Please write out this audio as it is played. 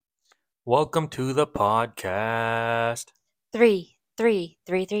Welcome to the podcast. Three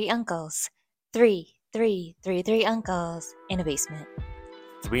uncles. Three uncles in a basement.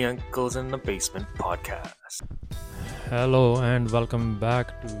 Three Uncles in the Basement podcast. Hello and welcome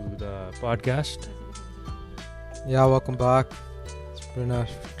back to the podcast. Yeah, welcome back. It's been a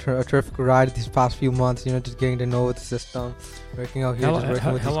terrific ride these past few months, just getting to know the system, working out here, How, just working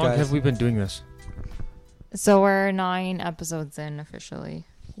how, with how these long guys. have we been doing this? So we're 9 episodes in officially.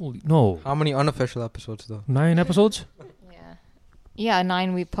 Holy, no, How many unofficial episodes, though? 9 episodes? Yeah. Yeah,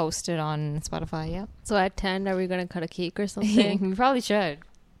 9 we posted on Spotify, yeah. So at 10, are we going to cut a cake or something? we probably should.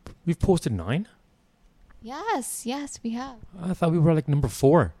 We've posted 9? Yes, we have. I thought we were like number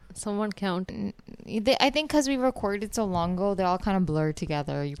 4. Someone count. I think because we recorded so long ago, they all kind of blurred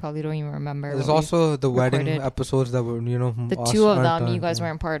together. You probably don't even remember. There's what we- also the wedding recorded. episodes that were, the us 2 of aren't them done, you guys yeah.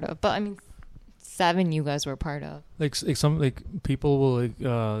 weren't part of. But I mean, 7 you guys were part of. Like some people will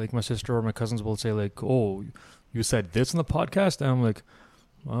like my sister or my cousins will say like, "Oh, you said this in the podcast?" And I'm like,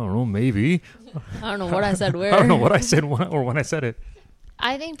 "I don't know, maybe." I don't know what I said where. I don't know what I said when I said it.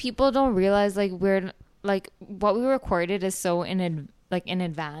 I think people don't realize we're what we recorded is so in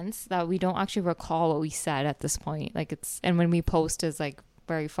advance that we don't actually recall what we said at this point. And when we post is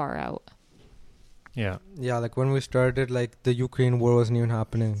very far out. Yeah, Yeah, like when we started, the Ukraine war wasn't even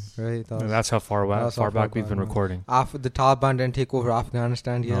happening, right? that's how far that's how far back we've been back, recording. After the Taliban didn't take over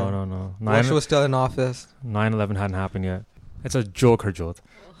Afghanistan yet. No. Bush was still in office. 9/11 hadn't happened yet. It's a joke, Harjot.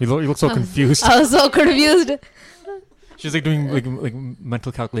 You look so confused. I was so confused. She's like doing like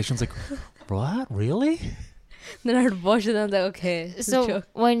mental calculations. Like, what? Really? Then I heard Bosch and I was like, okay. it's a So joke.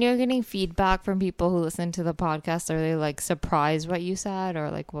 when you're getting feedback from people who listen to the podcast, are they surprised what you said, or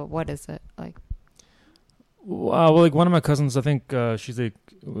what is it like? Well, like one of my cousins, I think she's like,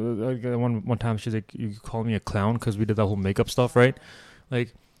 one time she's like, you call me a clown because we did that whole makeup stuff, right?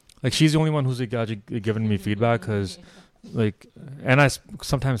 Like she's the only one who's like actually giving me feedback because and I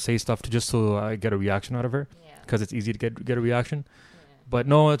sometimes say stuff just so I get a reaction out of her because it's easy to get a reaction. But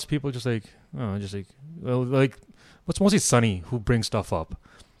no, it's people just like what's mostly Sunny who brings stuff up.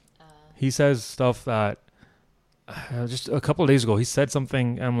 He says stuff that just a couple of days ago he said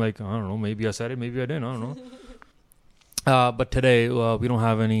something. I'm like, I don't know, maybe I said it, maybe I didn't. I don't know. But today we don't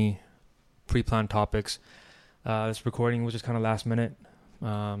have any pre-planned topics. This recording was just kind of last minute.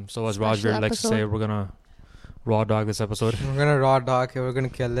 So as Special Rajveer likes to say, episode. we're gonna raw dog this episode. We're gonna raw dog it. We're gonna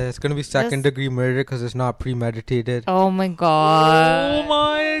kill it. It's gonna be second degree murder because it's not premeditated. Oh my god! Oh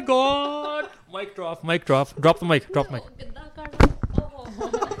my god! Mic drop. Drop the mic. I don't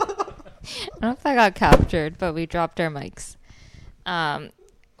know if I got captured, but we dropped our mics.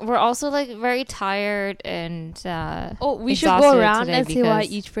 We're also very tired and We should go exhausted around today and see why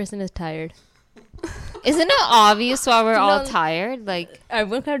because- each person is tired. Isn't it obvious why we're all No. tired?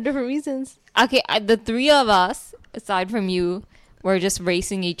 Everyone have different reasons. Okay, the 3 of us, aside from you, we're just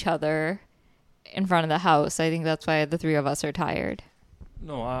racing each other in front of the house. I think that's why the 3 of us are tired.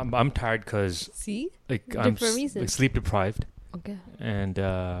 No, I'm tired because See? I'm Different reasons. sleep deprived, Okay. and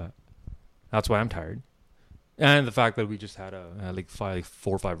that's why I'm tired. And the fact that we just had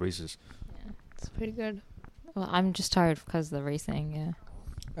 4 or 5 races. It's pretty good. Well, I'm just tired because of the racing, yeah.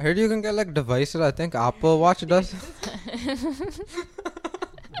 I heard you can get devices. I think Apple Watch does.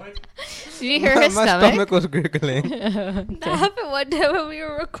 Did you hear his My stomach? stomach was gurgling. That happened one time when we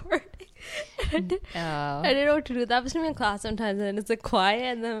were recording. I Oh. didn't know what to do. That happens to me in class sometimes, and it's quiet,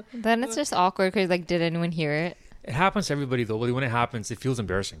 and then Then it's just awkward because did anyone hear it? It happens to everybody though. But when it happens, it feels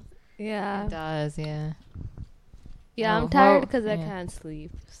embarrassing. yeah, It does, yeah. yeah. Oh, I'm tired well, because I yeah. can't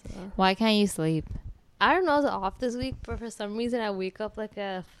sleep. So Why can't you sleep? I don't know. I was off this week, but for some reason I wake up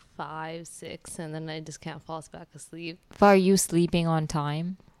at 5, 6, and then I just can't fall back asleep. But are you sleeping on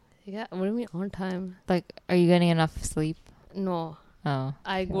time? Yeah, what do you mean on time? Are you getting enough sleep? No, Oh.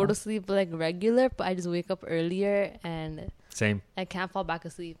 I go to sleep regular, but I just wake up earlier and Same. I can't fall back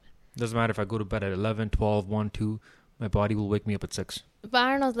asleep. Doesn't matter if I go to bed at 11, 12, 1, 2. My body will wake me up at 6. But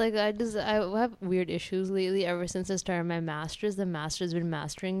I don't know. I have weird issues lately. Ever since I started my masters, the master's been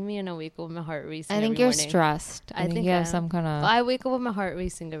mastering me, and I wake up with my heart racing. I think every you're morning. stressed. I think you I have am. some kind of... I wake up with my heart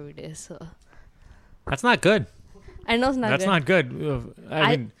racing every day, so That's not good. I know it's not. That's good. not good.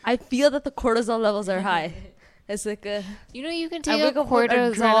 I mean, I feel that the cortisol levels are high. It's you can I take wake a up with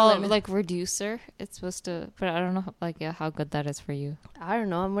cortisol adrenaline. reducer. It's supposed to... But I don't know how good that is for you. I don't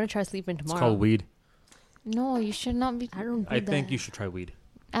know. I'm gonna try sleeping it's tomorrow. called weed. No, you should not be... I don't. Do I that. think you should try weed.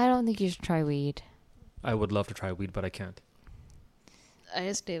 I don't think you should try weed. I would love to try weed, but I can't. I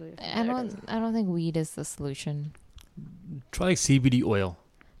just stay away. From I don't think weed is the solution. Try CBD oil.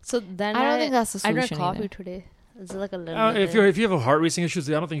 So then I don't think that's the I drank solution coffee either. today. It's like a little. if you have a heart racing issues,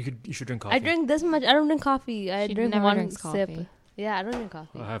 I don't think you should drink coffee. I drink this much. I don't drink coffee. I She drink never one drinks sip. coffee. Yeah, I don't drink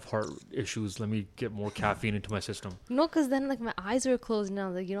coffee. I have heart issues. Let me get more caffeine into my system. No, because then like my eyes were closed now.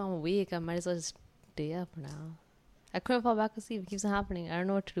 Like, I'm awake. I might as well just stay up now. I couldn't fall back asleep. It keeps on happening. I don't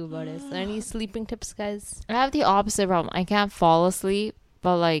know what to do about it. So any sleeping tips, guys? I have the opposite problem. I can't fall asleep,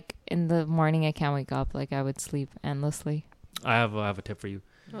 but like in the morning I can't wake up. Like I would sleep endlessly. I have a tip for you.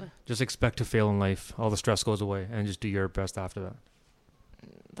 What? Just expect to fail in life. All the stress goes away, and just do your best after that.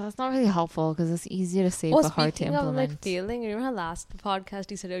 That's not really helpful because it's easy to say Oh, but hard to speaking of like implement. failing, remember how last podcast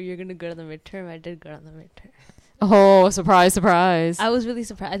you said, "Oh, you're gonna go to the midterm." I did go to the midterm. Oh, surprise, surprise. I was really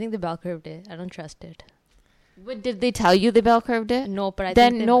surprised. I think they bell curved it. I don't trust it. But did they tell you they bell curved it? No, but I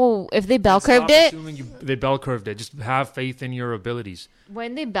Then think they no, if they bell Stop curved it, assuming they bell curved it. Just have faith in your abilities.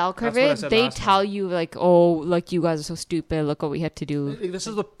 when they bell curve That's what I it, said they last tell you like, oh, like you guys are so stupid. Look what we had to do. This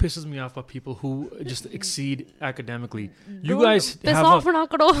is what pisses me off about people who just exceed academically. You Don't guys piss have off,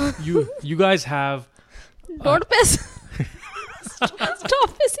 Renakado. you guys have Don't piss. Stop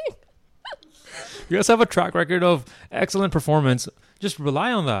pissing. you guys have a track record of excellent performance. Just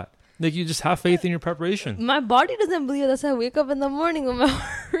rely on that. Like you just have faith in your preparation. My body doesn't believe this. I wake up in the morning with my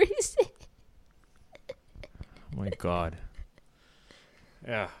heart racing. Oh my God.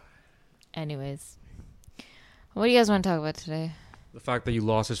 Yeah. Anyways, what do you guys want to talk about today? The fact that you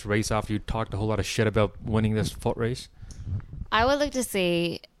lost this race after you talked a whole lot of shit about winning this foot race. I would like to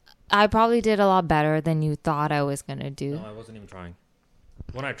say I probably did a lot better than you thought I was gonna do. No, I wasn't even trying.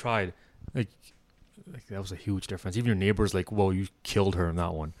 When I tried, like that was a huge difference. Even your neighbors like, whoa, you killed her in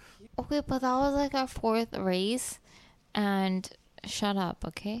that one. Okay, but that was like our fourth race, and shut up,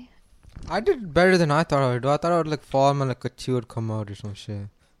 okay? I did better than I thought I would do. I thought I would like fall and like a chew would come out or some shit.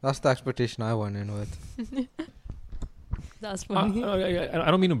 That's the expectation I went in with. That's I funny.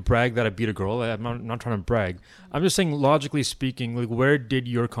 don't mean to brag that I beat a girl. I'm not trying to brag. I'm just saying, logically speaking, like where did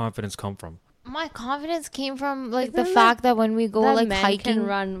your confidence come from? My confidence came from like the Isn't fact that when we go that like men hiking, can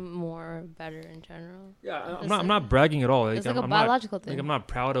run more better in general. Yeah, It's I'm not bragging at all. It's like I'm a biological not, thing. Like I'm not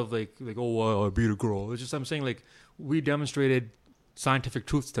proud of like oh I beat a girl. It's just I'm saying like we demonstrated scientific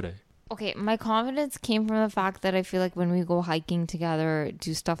truths today. okay, my confidence came from the fact that I feel like when we go hiking together,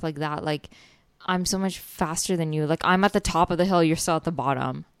 do stuff like that, like I'm so much faster than you. Like I'm at the top of the hill, you're still at the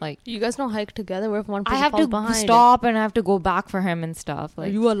bottom. Like You guys don't hike together. What if one I person have falls to behind? stop and I have to go back for him and stuff. Are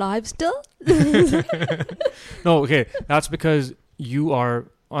Like you alive still? No, okay, that's because you are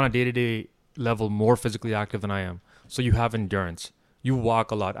on a day-to-day level more physically active than I am. So you have endurance. You walk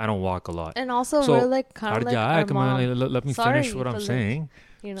a lot. I don't walk a lot. And also, So, we're like kind of like our come on, mom. let me Sorry finish what I'm for, like, saying.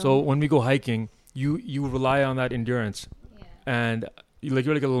 You know. So when we go hiking, you rely on that endurance, and you're like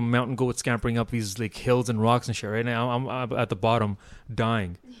a little mountain goat scampering up these like hills and rocks and shit. Right now, I'm at the bottom,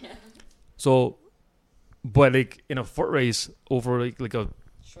 dying. Yeah. So, but like in a foot race over like a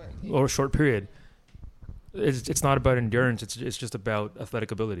short period, it's not about endurance. It's just about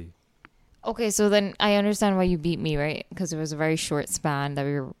athletic ability. okay, so then I understand why you beat me, right? Because it was a very short span that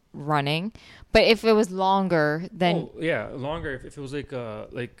we were running. But if it was longer, then yeah, longer. If it was like a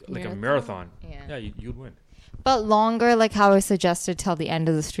Marathon? marathon, yeah. you'd win. But longer, like how I suggested, till the end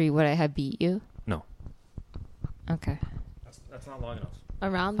of the street, would I have beat you? No. Okay. That's not long enough.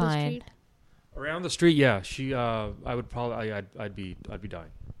 around the Fine. street. Around the street, yeah. I would probably, I'd be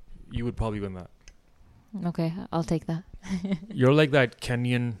dying. You would probably win that. Okay, I'll take that. You're like that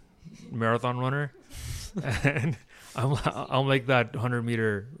Kenyan marathon runner, and I'm like that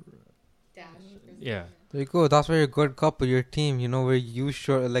 100-meter. Yeah. There you go. That's where you're a good couple. Your team. You know where you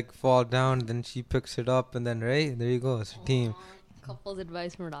like fall down, then she picks it up, and then right there you go. It's a team. Couples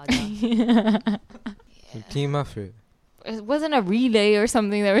advice from Raja. A team effort. It wasn't a relay or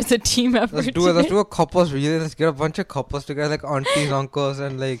something. There was a team effort. Let's do it. Let's do a couples relay. Let's get a bunch of couples together, like aunties, uncles,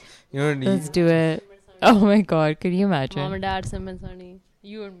 and like Let's do it. Oh my god, could you imagine? Mom and Dad, Sim and Sunny.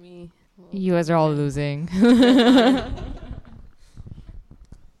 You and me. You guys are all losing.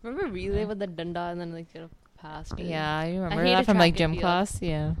 Remember relay with the dunda and then like you know passed it? Yeah, I remember hated that from like track gym and field. class.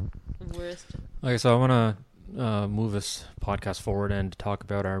 Yeah. The worst. Okay, so I want to move this podcast forward and talk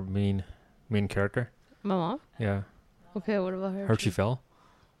about our main character. My mom? Yeah, Okay, what about her? heard she fell.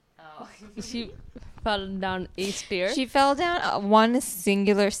 She fell down a stair. She fell down one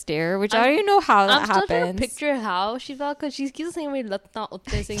singular stair, which I don't even know how that I'm still trying to happens. picture how she fell because she keeps saying my latta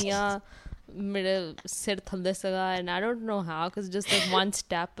utte se ya mere sir thalle se ga, and I don't know how because just like one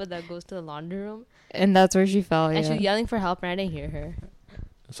step that goes to the laundry room And that's where she fell. and she Yeah. was yelling for help and I didn't hear her.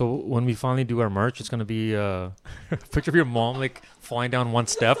 So when we finally do our merch, it's gonna be a picture of your mom like falling down one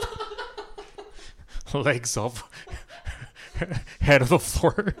step, legs up, head of the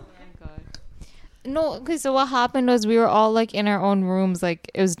floor. No, okay, so what happened was we were all like in our own rooms. Like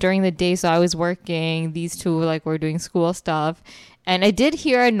it was during the day, so I was working. These two like were doing school stuff. And I did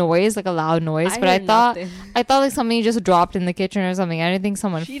hear a noise, like a loud noise, but I heard thought nothing. like something just dropped in the kitchen or something. I didn't think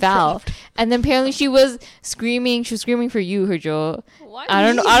someone She fell. dropped. And then apparently she was screaming. She was screaming for you, Herjo. Why I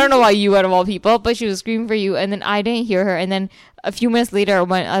don't know. me? I don't know why you out of all people, but she was screaming for you. And then I didn't hear her. And then a few minutes later,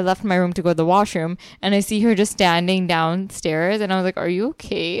 when I left my room to go to the washroom, and I see her just standing downstairs, and I was like, "Are you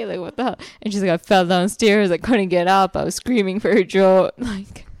okay? Like what the hell?" And she's like, "I fell downstairs. I couldn't get up. I was screaming for Herjo."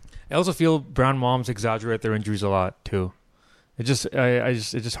 Like. I also feel brown moms exaggerate their injuries a lot too. It's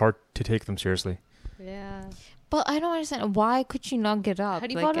just hard to take them seriously. Yeah. But I don't understand. Why could you not get up? How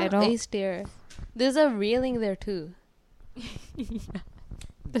do you like, fall down a stair? There's a railing there too.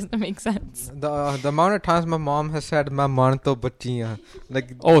 Doesn't make sense. The amount of times my mom has said "Ma man to bachiyan,"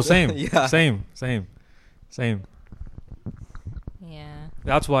 like Oh, same. Yeah. Same. Yeah.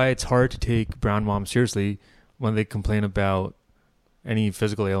 That's why it's hard to take brown moms seriously when they complain about any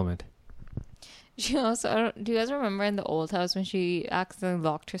physical ailment. She also, do you guys remember in the old house when she accidentally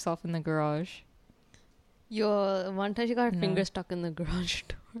locked herself in the garage? Yo, one time she got her No. finger stuck in the garage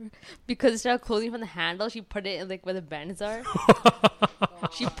door because instead of closing from the handle, she put it in, like where the bends are.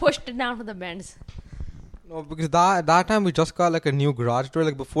 She pushed it down for the bends. No, because that time we just got like a new garage door.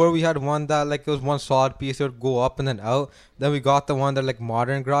 Like before we had one that like it was one solid piece, it would go up and then out. Then we got the one that like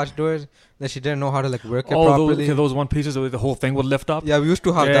modern garage doors. Then she didn't know how to like work it properly. Those one pieces where the whole thing would lift up. Yeah, we used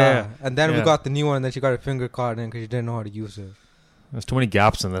to have Yeah, that. yeah. And then we Yeah. got the new one and then she got her finger caught in because she didn't know how to use it. There's too many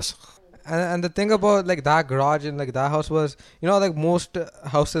gaps in this. And the thing about like that garage and like that house was, you know, like most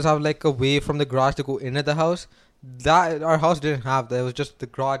houses have like a way from the garage to go into the house. That our house didn't have that. It was just the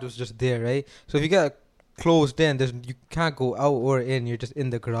garage was just there, right? So if you get closed in, you can't go out or in. You're just in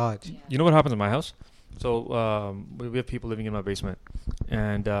the garage. You know what happens in my house? So we have people living in my basement,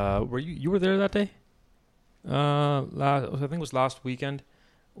 and were you were there that day? I think it was last weekend,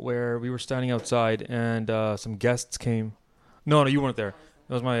 where we were standing outside and some guests came. No, you weren't there.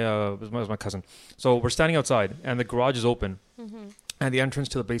 It was my cousin. So we're standing outside, and the garage is open, Mm-hmm. and the entrance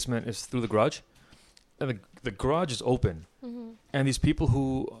to the basement is through the garage, and the garage is open. Mm-hmm. And these people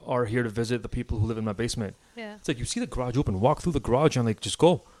who are here to visit the people who live in my basement, Yeah. it's like you see the garage open, walk through the garage, and like just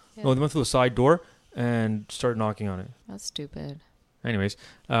go. Yeah. No, they went through the side door and started knocking on it. That's stupid. Anyways,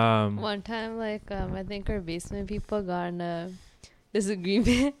 One time, like, I think our basement people got in a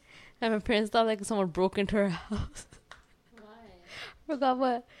disagreement, and my parents thought like someone broke into our house. Forgot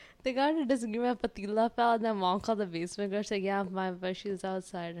what. They got in a disagreement. Patila fell, and then mom called the basement girl. She's like, "Yeah, my but she was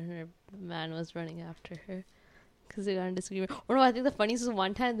outside, and her man was running after her because they got in a disagreement." Or no, I think the funniest was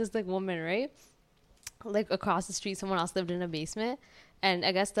one time this like woman, right, like across the street, someone else lived in a basement, and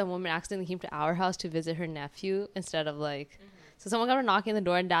I guess the woman accidentally came to our house to visit her nephew instead of like. So someone got a knocking on the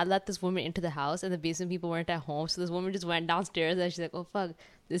door, and dad let this woman into the house, and the basement people weren't at home. So this woman just went downstairs, and she's like, "Oh fuck,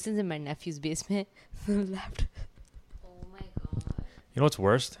 this isn't my nephew's basement." Left. Oh my god. you know what's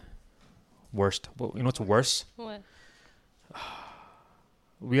worst? Well, you know what's worse? What?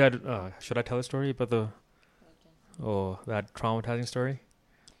 We had. Should I tell a story about that traumatizing story?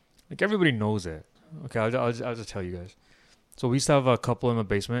 Like everybody knows it. Okay, I'll just tell you guys. So we used to have a couple in my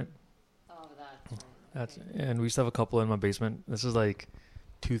basement. Oh, And we used to have a couple in my basement. This is like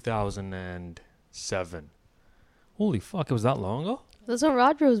 2007. Holy fuck! It was that long ago. That's when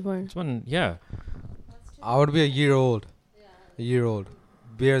Roger was born. It's when I would be a year old. A year old.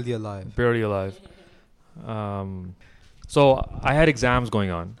 Barely alive. barely alive. So I had exams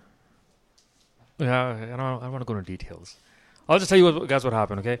going on. Yeah, I don't want to go into details. I'll just tell you guys what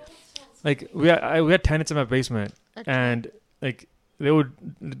happened, okay? Like we had tenants in my basement, and like they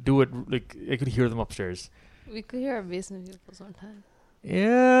would do it. Like I could hear them upstairs. We could hear our basement people sometimes. In Ew.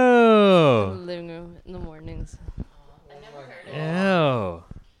 the living room in the mornings. Ew.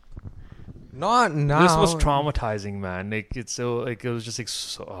 Not now. This was traumatizing, man. Like it's so like it was just like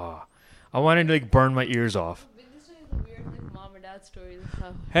so. I wanted to like burn my ears off. This is the weird like mom or dad stories.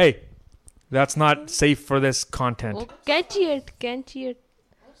 Hey, that's not safe for this content. Oh, can't you?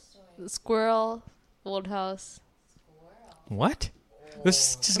 The squirrel, old house, What?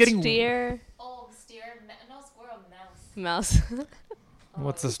 This is just getting. steer, Oh, steer. No, squirrel, mouse. mouse.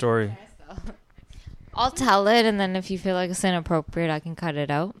 What's the story? I'll tell it, and then if you feel like it's inappropriate, I can cut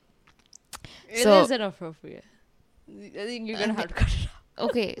it out. It So- is inappropriate. I think you're gonna have to cut it out.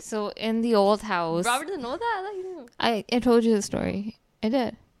 Okay, so in the old house, Robert doesn't know that. I thought he knew. I told you the story. I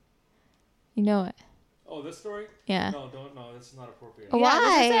did. You know it. Oh, this story? Yeah. No, don't. No, this is not appropriate. Oh, Yeah, that's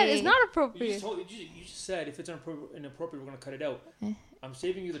what I said. Why? It's not appropriate. You just said if it's inappropriate, we're gonna cut it out. I'm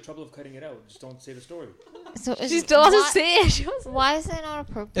saving you the trouble of cutting it out. Just don't say the story. So She still doesn't say it. She was Why is it not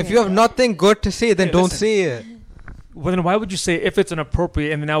appropriate? If you have nothing good to say, then Hey, don't listen. say it. Well, then why would you say if it's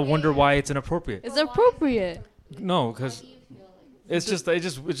inappropriate and then now wonder why it's inappropriate? It's appropriate. No, because it's just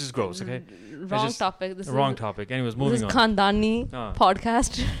gross. Okay, Wrong just topic. This wrong is, topic. Anyways, This moving is on. Khandani Ah.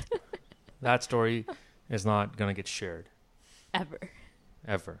 podcast That story is not gonna get shared ever.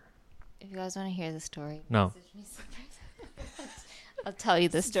 ever. If you guys want to hear the story, No. message me sometime. I'll tell you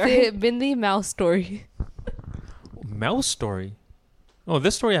the Say story. Bindi mouse story. Mouse story. Oh,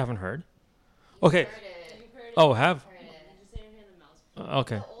 this story I haven't heard. Okay. Oh, have.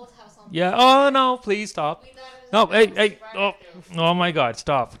 Okay. Yeah. Oh no! Please stop. No. Hey. Oh my God!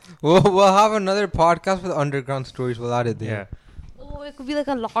 Stop. We'll have another podcast with underground stories. We'll add it Yeah. there. Oh, it could be like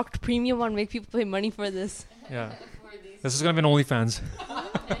a locked premium one. Make people pay money for this. Yeah. This is gonna be an OnlyFans.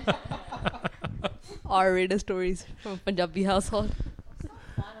 R-rated stories from Punjabi household.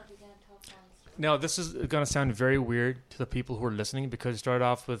 Now, this is gonna sound very weird to the people who are listening because it started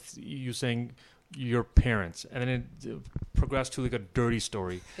off with you saying your parents, and then it progressed to like a dirty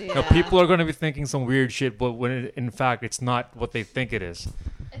story. Now, people are gonna be thinking some weird shit, but when in fact it's not what they think it is.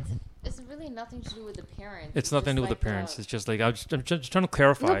 It's really nothing to do with the parents. It's nothing to do with the parents. It's just like I'm just trying to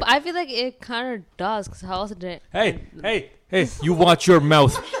clarify. No, but I feel like it kind of does. Because how else did it? Hey! You watch your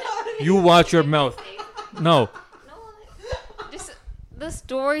mouth. You watch your mouth. No. Just the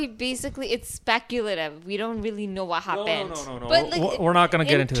story, basically, it's speculative. We don't really know what happened. No. But, like, We're not gonna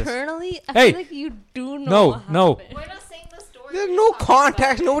get into this. Internally, I Hey! feel like you do know what No. happened. We're not saying the story. There's no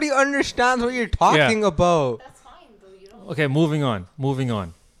context. Nobody understands what you're talking about. That's fine, though. You don't. Okay, moving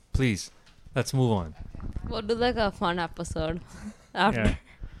on. Please, let's move on. We'll do like a fun episode after. Yeah.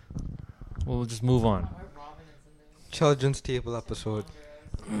 We'll just move on. Children's table episode.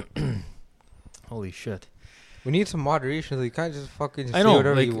 Holy shit. We need some moderation. So you can't just fucking I say know,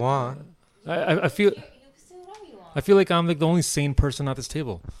 whatever like- you want. I feel You can say whatever you want. I feel like I'm like the only sane person at this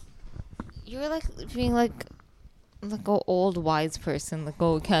table. You're like being like an old wise person. Like,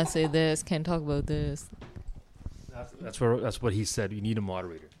 oh, can't say this, can't talk about this. That's what he said. You need a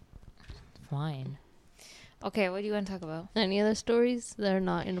moderator. Fine. Okay, what do you want to talk about? Any other stories that are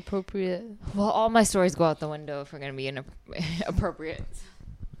not inappropriate? Well, all my stories go out the window if we're gonna be inappropriate.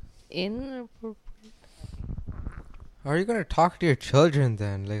 Inappropriate. How are you gonna talk to your children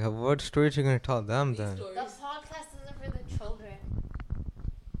then? Like, what stories are you gonna tell them then? The podcast isn't for the children.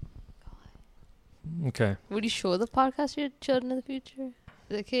 Okay. Would you show the podcast to your children in the future?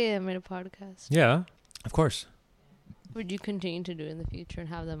 Like, hey, I made a podcast. Yeah, of course. Would you continue to do it in the future and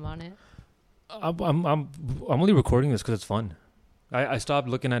have them on it? I'm only recording this because it's fun. I stopped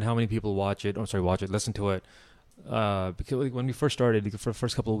looking at how many people listen to it. Because like, when we first started, like, for the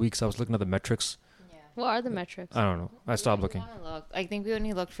first couple of weeks, I was looking at the metrics. Yeah. What are the metrics? I don't know. I stopped looking. I think we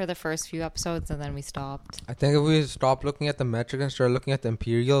only looked for the first few episodes and then we stopped. I think if we stop looking at the metric and start looking at the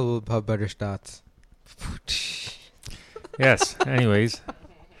imperial, we'll have better stats. Yes. Anyways,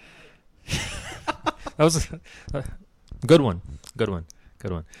 that was a good one. Good one.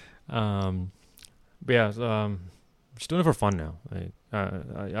 But yeah, just doing it for fun now.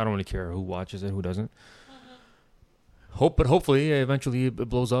 I don't really care who watches it, who doesn't. Hopefully, eventually it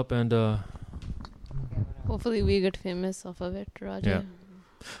blows up and Hopefully we get famous off of it, Raja.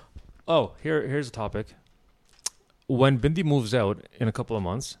 Yeah. Oh, here's a topic. When Bindi moves out in a couple of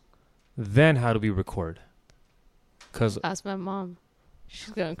months, then how do we record? Because Ask my mom.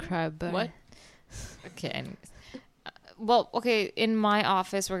 She's gonna cry about What? Okay. Anyways. Well, okay. In my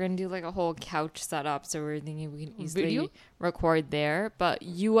office, we're gonna do like a whole couch setup, so we're thinking we can easily Video? record there. But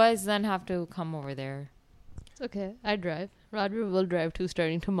you guys then have to come over there. It's okay. I drive. Roger will drive too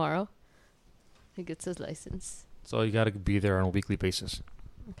starting tomorrow. He gets his license. so you got to be there on a weekly basis.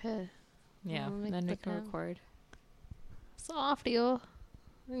 Okay. Yeah, We'll make then the we can time. record. Soft, yo.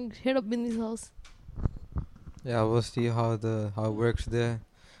 Hit up Bindi's house. Yeah, we'll see how it works there.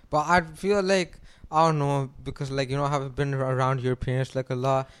 But I feel like, I don't know, because like, you know, I haven't been around your parents like a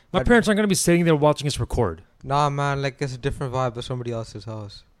lot. My parents aren't going to be sitting there watching us record. Nah, man, like it's a different vibe at somebody else's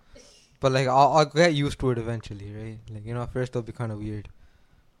house. But like, I'll get used to it eventually, right? Like, you know, at first it'll be kind of weird.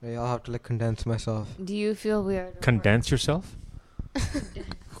 Right? I'll have to like condense myself. Do you feel weird? Condense yourself?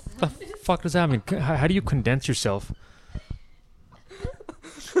 The fuck does that mean? How do you condense yourself?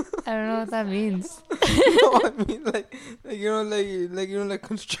 I don't know what that means. No, I mean like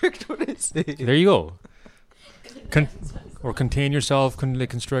constrict what I say. There you go. Or contain yourself,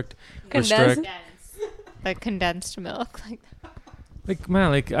 constrict, Condense. restrict. Like condensed milk. Like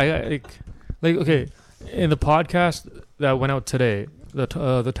man, like okay. In the podcast that went out today,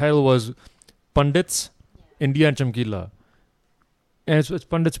 the title was Pandits, India and Chamkila. and it's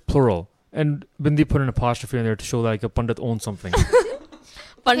Pandits plural. And Bindi put an apostrophe in there to show that like a Pandit owns something. Pandit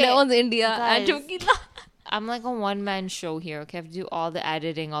Okay, owns India and guys. Chumkila. I'm like a one-man show here, okay? I have to do all the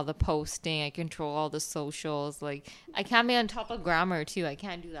editing, all the posting. I control all the socials. Like, I can't be on top of grammar, too. I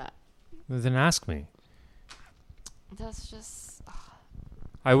can't do that. Then ask me. That's just...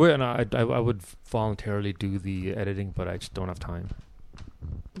 I would, and I would voluntarily do the editing, but I just don't have time.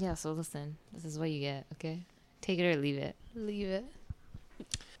 Yeah, so listen. This is what you get, okay? Take it or leave it. Leave it.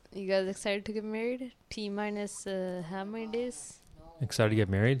 You guys excited to get married? T minus how many days? Excited to get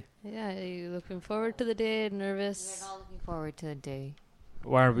married? Yeah, are you looking forward to the day? We're Nervous? not looking forward to the day.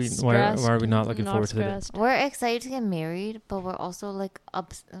 Why are we not looking forward to the day? stressed? We're excited to get married, but we're also like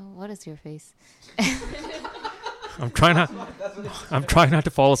what is your face? I'm trying not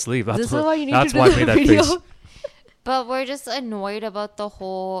to fall asleep. That's This is what, why you need that's to why do I the made that video. face. But we're just annoyed about the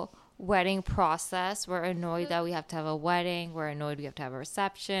whole wedding process. We're annoyed that we have to have a wedding. We're annoyed we have to have a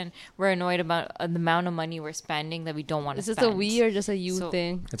reception. We're annoyed about the amount of money we're spending that we don't want to Is spend. this a we or just a you So-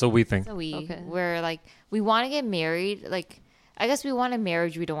 thing? It's a we thing. So Okay. we're like, we want to get married. Like, I guess we want a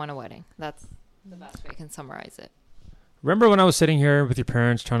marriage. We don't want a wedding. That's the best way I can summarize it. Remember when I was sitting here with your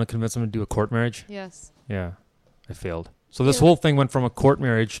parents trying to convince them to do a court marriage? Yes. Yeah, I failed. So this Yeah. whole thing went from a court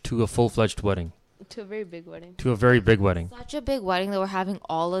marriage to a full-fledged wedding, To a very big wedding. to a very big wedding. Such a big wedding that we're having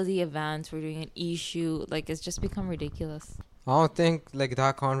all of the events. We're doing an e-shoot. Like, it's just become ridiculous. I don't think like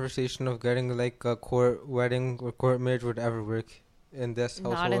that conversation of getting like a court wedding or court marriage would ever work in this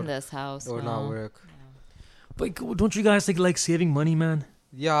household. Not in this house. Or no. not work. But don't you guys like saving money, man?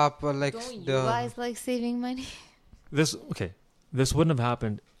 Yeah, but like Don't you the guys like saving money? This wouldn't have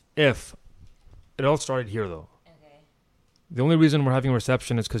happened if it all started here, though. Okay. The only reason we're having a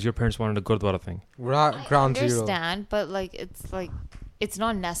reception is because your parents wanted a Gurdwara thing. we're at ground I zero. understand, but it's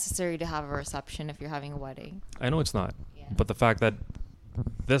not necessary to have a reception if you're having a wedding. I know it's not, Yeah. but the fact that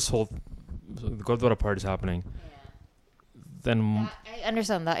the Gurdwara part is happening, then I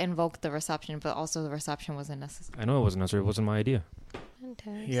understand that invoked the reception, but also the reception wasn't necessary. I know it wasn't necessary. It wasn't my idea.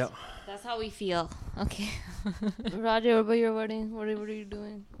 Fantastic. That's how we feel. Okay. Roger, what about your wedding? What are you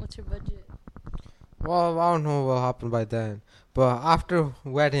doing? What's your budget? Well, I don't know what happened by then, but after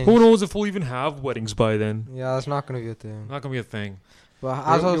wedding, Who knows if we'll even have weddings by then? yeah, that's not gonna be a thing. Not gonna be a thing. But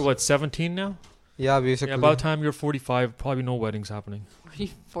as I You're was, what, 17 now? yeah, basically, Yeah, by the time you're 45, probably no weddings happening.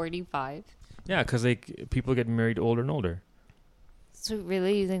 45. Yeah, because people get married older and older. So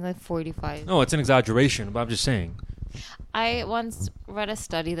really using like 45. No, it's an exaggeration, but I'm just saying. I once read a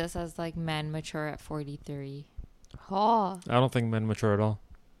study that says like men mature at 43. Oh, I don't think men mature at all.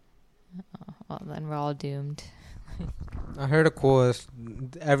 Well, then we're all doomed. I heard a quote: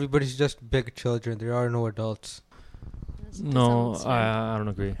 "Everybody's just big children. There are no adults." No, sounds right. I don't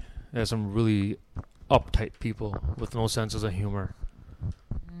agree. There's some really uptight people with no senses of humor.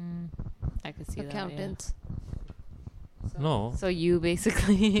 I could see accountants, No, So you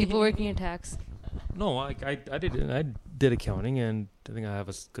basically people working in tax. no, I did accounting, and I think I have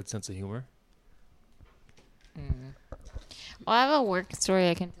a good sense of humor. Well, I have a work story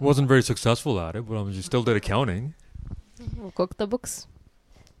I can. Wasn't very successful at it, but I still did accounting. We'll cook the books.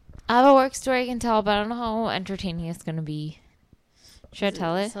 I have a work story I can tell, but I don't know how entertaining it's gonna be. Should I Is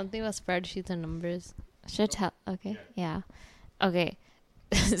tell it? Something about spreadsheets and numbers. Should I tell? Okay. Yeah. Okay.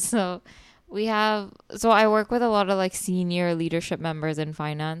 So I work with a lot of like senior leadership members in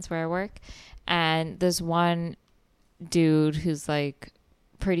finance where I work, and this one dude who's like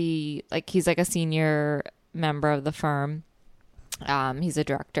pretty, like he's like a senior member of the firm. He's a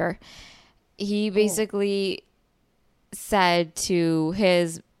director. He basically said to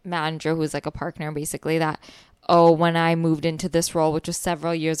his manager, who's like a partner, basically that, oh, when I moved into this role, which was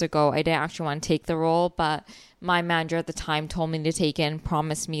several years ago, I didn't actually want to take the role, but my manager at the time told me to take it and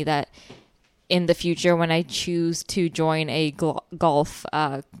promised me that in the future, when I choose to join a golf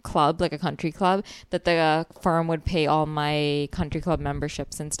club, like a country club, that the firm would pay all my country club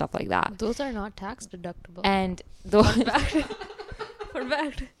memberships and stuff like that. Those are not tax deductible. And For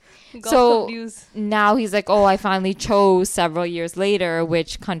fact. Golf So- club dues. now he's like, oh, I finally chose several years later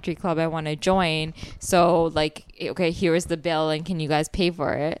which country club I want to join. So, like, okay, here's the bill, and can you guys pay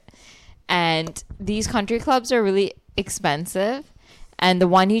for it? And these country clubs are really expensive. And the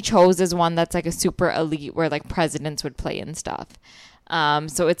one he chose is one that's like a super elite where like presidents would play and stuff.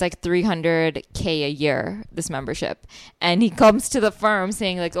 So it's like $300K a year, this membership. And he comes to the firm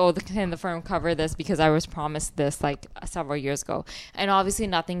saying like, oh, can the firm cover this because I was promised this like several years ago. And obviously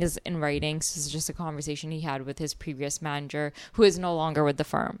nothing is in writing. So it's just a conversation he had with his previous manager who is no longer with the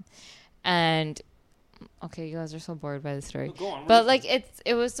firm. And okay, you guys are so bored by the story. But like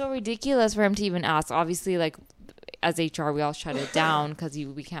it was so ridiculous for him to even ask. Obviously, like as HR, we all shut it down because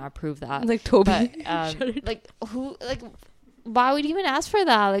we can't approve that. Like Toby. But why would you even ask for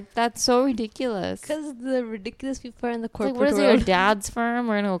that? Like, that's so ridiculous. Because the ridiculous people are in the It's like, corporate what is it, your world. dad's firm?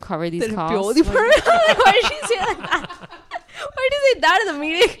 We're gonna go cover these The costs. Pioli firm? Like, why did she say like that? Why did you say that in the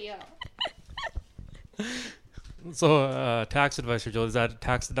meeting? So, tax advice for Joel, is that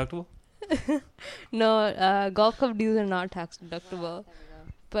tax deductible? No, golf club dues are not tax deductible.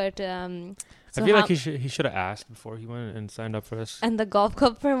 But I feel like he should have asked before he went and signed up for this. and the golf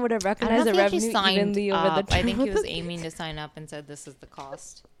club firm would have I don't recognized the think he revenue signed evenly over the up. I think he term. was aiming to sign up and said this is the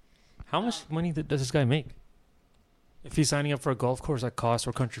cost. How much money does this guy make? If he's signing up for a golf course that costs,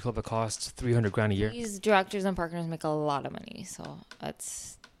 or country club that costs $300,000 a year. These directors and partners make a lot of money, so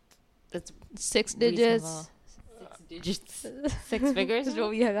that's 6 digits. reasonable. 6 digits. 6 figures? जो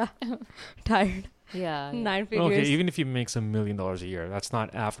भी हैगा. Tired. Yeah. 9 figures. Okay, even if he makes $1 million a year, that's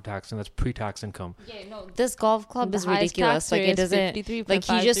not after tax, and that's pre-tax income. Yeah, no. This golf club The is highest ridiculous. tax Like, rate it is doesn't. Like,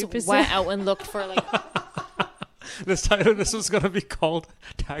 he just 53.53%. went out and looked for like. This title, this was gonna be called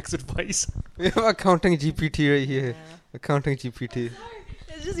tax advice. We have accounting GPT right here. Accounting GPT.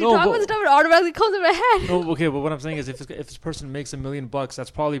 It's just No, you talk but- about stuff, it automatically comes in my head. No, okay, but what I'm saying is, if this person makes $1 million,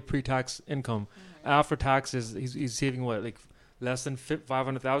 that's probably pre-tax income. After taxes, he's saving what, like less than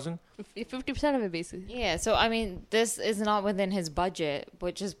 500,000? 50% of it, basically. Yeah, so I mean, this is not within his budget,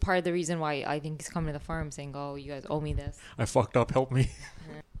 which is part of the reason why I think he's coming to the firm saying, "Oh, you guys owe me this." I fucked up. Help me.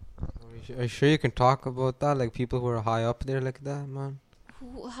 Are you sure you can talk about that? Like people who are high up there like that, man?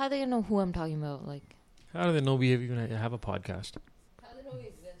 How do they know who I'm talking about? Like, How do they know we even have a podcast? How do they know we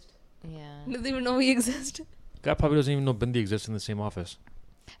exist? yeah. Doesn't even know we exist. Guy probably doesn't even know Bindi exists in the same office.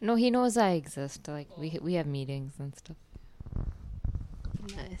 No, he knows I exist. Like, we have meetings and stuff.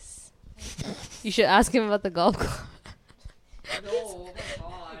 Nice. You should ask him about the golf club.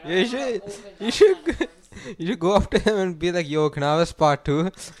 Yeah, you should go up to him and be like, "Yo, can I have a spot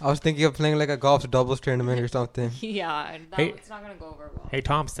too?" I was thinking of playing like a golf doubles tournament or something. Yeah, Hey. it's not gonna go over well. Hey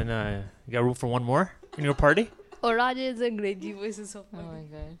Thompson, you got room for one more in your party? Oh, Raja is a great G voice is so Oh funny.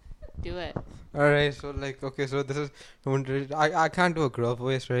 my god, do it. All right, so like, okay, so this is I can't do a girl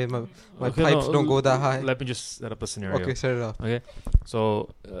voice, right? My Okay, pipes no, don't go that high. Let me just set up a scenario. Okay, set it up. So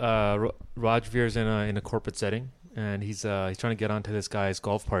Rajveer's in a corporate setting, and he's trying to get onto this guy's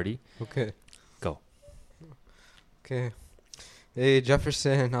golf party. Okay. Go. Okay. Hey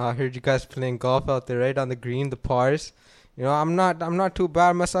Jefferson, I heard you guys playing golf out there, right on the green, the pars. You know, I'm not too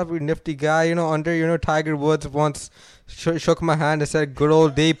bad myself. A nifty guy, you know. Tiger Woods once shook my hand and said, "Good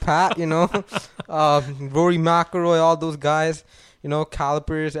old day, Pat." You know, Rory McIlroy, all those guys. You know,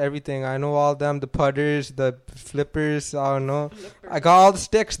 calipers, everything. I know all them. The putters, the flippers. I don't know. I got all the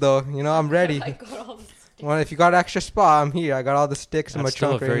sticks though. You know, I'm ready. Well, if you got extra spot, I'm here. I got all the sticks in my That's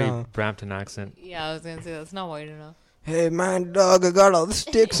still a trunk right very now. Brampton accent. Yeah, I was gonna say that's not white enough. Hey man, dog, I got all the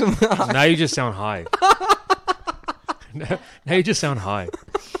sticks in my. Now you just sound high. Now you just sound high.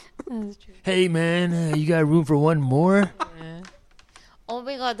 That's true. Hey man, you got room for one more? Yeah. Oh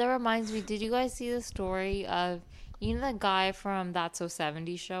my god, that reminds me. Did you guys see the story of the guy from That's So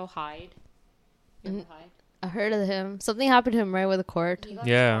 70 show, Hyde? Mm. I heard of him. Something happened to him right with the court. He got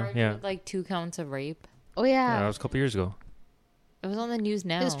Yeah, charged yeah. with like 2 counts of rape. Oh Yeah, yeah. that was a couple years ago. It was on the news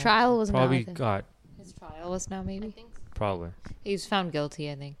now. His trial was now, I Probably think. got, His trial was now, maybe. probably. He was found guilty,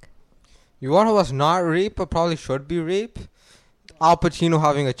 I think. You want who was not rape, but probably should be rape? Al Pacino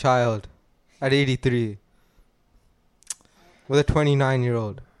having a child at 83 with a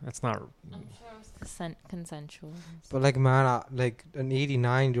 29-year-old. That's not. I'm sure it was consensual. But like, man, like an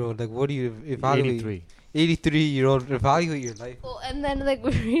 89-year-old, like, what do you evaluate? 83. 83-year-old, evaluate your life. Oh, and then like we're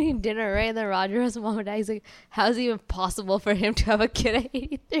eating dinner, right? And then Roger has mom and dad. He's like, "How's it even possible for him to have a kid at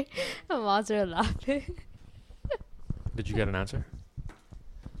 83?" And moms are laughing. Did you get an answer?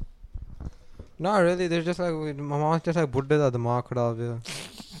 Not really. They're just like, my mom's just like, "Budde da dimag kharaab hai."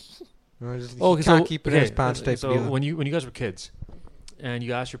 You know, just, Oh, he can't keep it in his pants type So deal. when you guys were kids, and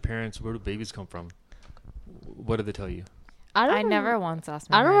you asked your parents where do babies come from, what did they tell you? I never once asked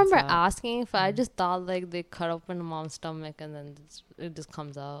my I don't parents remember that. asking if I just thought like they cut open mom's stomach and then it just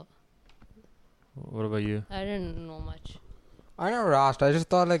comes out. What about you? I didn't know much. I never asked. I just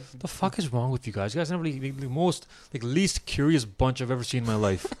thought like, The fuck is wrong with you guys? You guys are never the most least curious bunch I've ever seen in my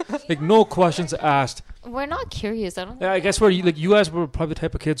life. Like no questions asked. We're not curious. I don't Yeah, I guess where you guys were probably the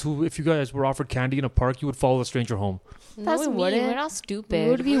type of kids who, if you guys were offered candy in a park, you would follow a stranger home. That's no, we me. wouldn't. We're not stupid.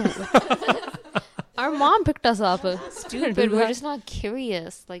 Would be. Our mom picked us up. Stupid. We're just not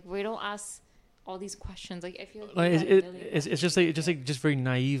curious. Like, we don't ask all these questions. Like, I feel Like like it's just very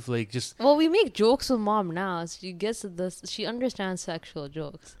naive. Like just Well, we make jokes with mom now. She gets this. She understands sexual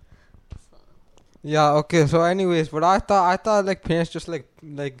jokes. Yeah, okay. So, anyways, but I thought like parents just like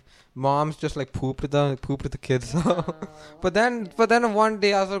moms just like poop with the kids. But then one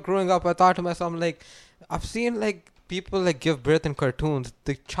day as I was growing up, I thought to myself, like, I've seen like people like give birth in cartoons.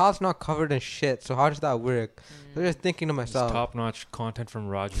 The child's not covered in shit. So how does that work? So just thinking to It's myself. top-notch content from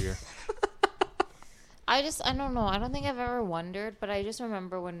Roger. I don't know. I don't think I've ever wondered, but I just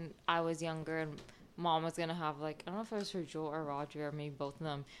remember when I was younger and mom was gonna have like, I don't know if it was for Joe or Roger or maybe both of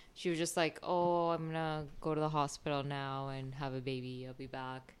them. She was just like, "Oh, I'm gonna go to the hospital now and have a baby. I'll be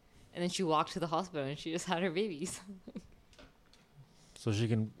back." And then she walked to the hospital and she just had her babies. So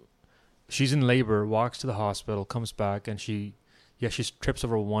she's in labor, walks to the hospital, comes back, and she trips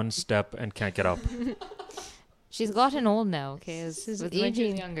over one step and can't get up. She's gotten old now. Okay, She's it's when she was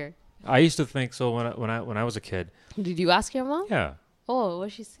aging. younger. I used to think so when I was a kid. Did you ask your mom? Yeah. Oh,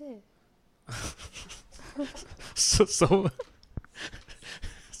 what'd she say?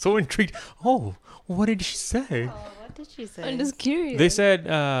 So intrigued. Oh, what did she say? What did she say? I'm just curious. They said,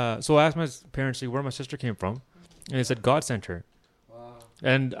 so I asked my parents where my sister came from, and they said God sent her. Wow.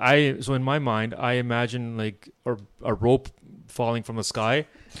 And so in my mind, I imagine like a rope falling from the sky,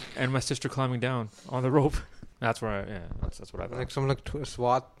 and my sister climbing down on the rope. That's where that's what I thought. Like some like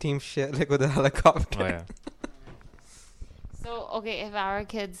SWAT team shit, like with a helicopter. Oh yeah. So okay, if our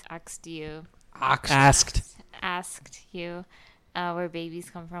kids asked you where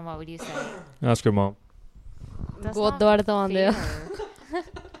babies come from, what would you say? Ask your mom. That's God not dwar to ande. fair.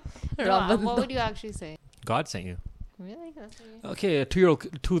 No, Rabban what to. would you actually say? God sent you. Really? That's what you... Okay, a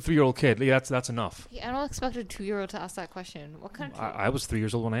 3-year-old kid. Like, that's enough. Yeah, I don't expect a 2-year-old to ask that question. What kind of... I was 3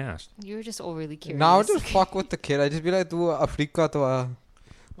 years old when I asked. You were just overly curious. Now I just fuck with the kid. I just be like, "Do Africa to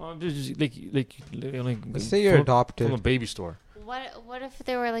Just like let's say you're from adopted." a baby store. What if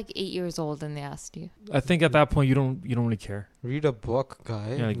they were like 8 years old and they asked you? I think at that point you don't really care. Read a book,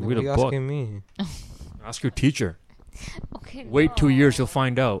 guy. Yeah, like, What read are a you book. asking me? Ask your teacher. Okay. Wait 2 years, you'll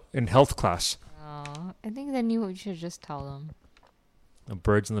find out in health class. Oh, I think then you should just tell them. The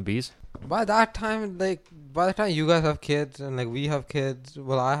birds and the bees. By the time you guys have kids and like we have kids,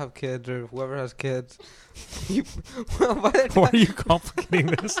 well, I have kids or whoever has kids. you, by the Why time, are you complicating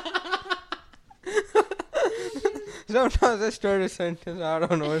this? sometimes I start a sentence, I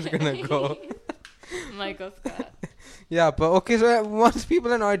don't know where it's gonna go. Michael Scott. Yeah, but okay, so once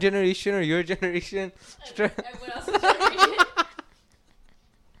people in our generation or your generation, Everyone else is generation.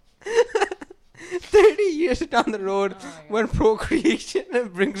 30 years down the road, Oh my God. when procreation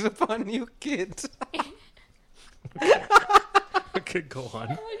brings upon you kids. Okay, go on.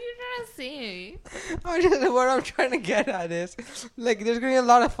 What are you trying to say? What I'm trying to get at is, like, there's gonna be a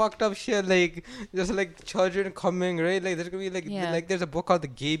lot of fucked up shit, like, just like children coming, right? Like, there's gonna be like there's a book called The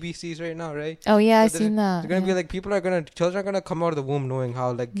Gay BCs right now, right? Oh yeah, I've So seen that. There's gonna be like children are gonna come out of the womb knowing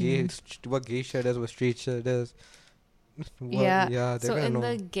how like gay, what gay shit is, what straight shit is. Yeah. Yeah, they're So gonna in know.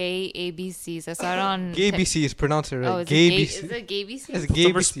 the gay ABCs, I saw it on Gay Tik- BCs, pronounce it right. Oh, is Gay it gay? BCs. Is it gay BCs? It's gay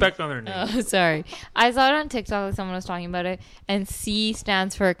Some BCs. respect on their name. Oh, sorry. I saw it on TikTok. Like someone was talking about it, and C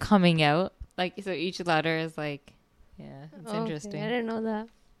stands for coming out. Like so, each letter is like, yeah, it's Okay, interesting. I didn't know that.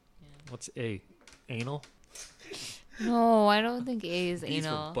 What's A? Anal? No, I don't think A is B's for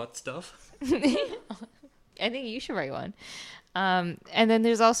anal. butt stuff? I think you should write one. And then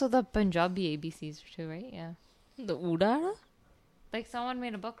there's also the Punjabi ABCs too, right? Yeah. The Udara? Like someone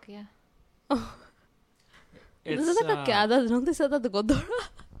made a book, yeah. This is like a Kada. Don't they say that the Godora?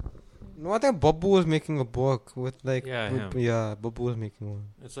 No, I think Babu was making a book with like Yeah, him. yeah, Babu was making one.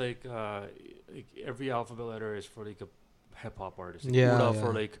 It's like every alphabet letter is for like a hip hop artist. Like Yeah, Uda yeah.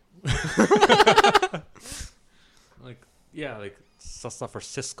 for like like stuff for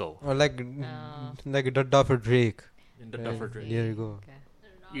Cisco. Or like No. like Dada for Drake. And the Right, Duffer Drake. There you go.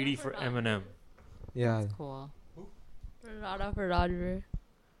 Okay. Edie for Eminem. Yeah. Cool. Rada for Roger.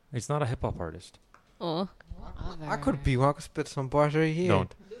 It's not a hip hop artist. Oh. I could be one. I could spit some bars right here.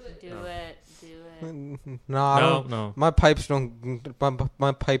 Don't. Do No. it. Nah, I No, don't. no. My pipes don't.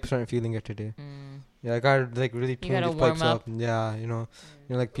 My pipes aren't feeling it today. Yeah, I gotta like really tune gotta these pipes warm up. Yeah, you know,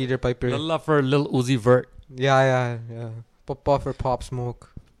 like Peter Piper. Little love for Lil Uzi Vert. Yeah. Pop off for Pop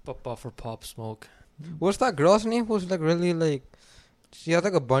Smoke. Pop for Pop Smoke. What's that girl's name? Who's like really like? She has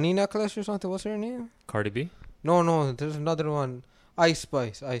like a bunny necklace or something. What's her name? Cardi B. No. There's another one. Ice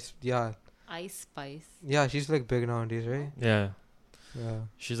Spice. Yeah. Ice Spice. Yeah, she's like big nowadays, right? Yeah. Yeah.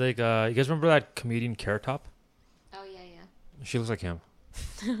 She's like, you guys remember that comedian Carrot Top? Oh yeah. She looks like him.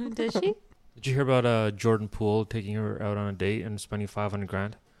 Does she? Did you hear about Jordan Poole taking her out on a date and spending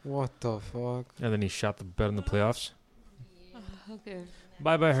 $500,000? What the fuck? And then he shot the bed in the playoffs? Okay.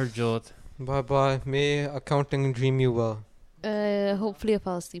 Bye, Harjot. Bye bye. May accounting dream you well. Hopefully I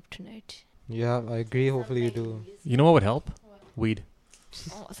fall asleep tonight. Yeah, I agree. Hopefully you do. You know what would help? Weed.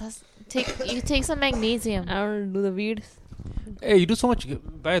 Oh, you take some magnesium. I don't do the weed. Hey, you do so much.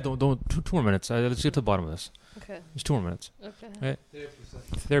 Don't. Two more minutes. Let's get to the bottom of this. Okay. Just 2 more minutes. Okay.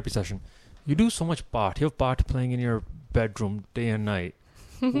 Therapy session. You do so much bot. You have bot playing in your bedroom day and night.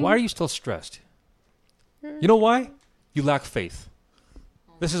 Why are you still stressed? You know why? You lack faith.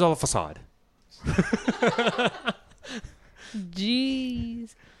 This is all a facade.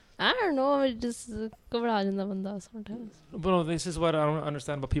 Jeez. I don't know. It just घबरा जाता बंदा sometimes. But no, this is what I don't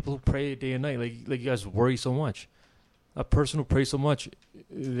understand about people who pray day and night. Like you guys worry so much. A person who prays so much,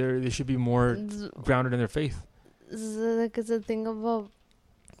 they should be more grounded in their faith. Like it's a thing about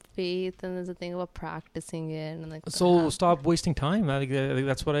faith, and there's a thing about practicing it, and like. So stop wasting time. I think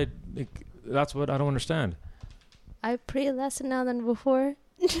that's what that's what I don't understand. I pray less now than before.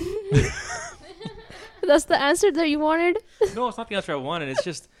 That's the answer that you wanted. No, it's not the answer I wanted. It's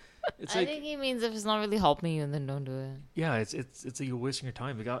just, it's I like, think he means if it's not really helping you, then don't do it. yeah, it's like you're wasting your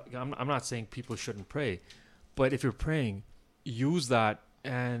time. Like, I'm not saying people shouldn't pray, but if you're praying, use that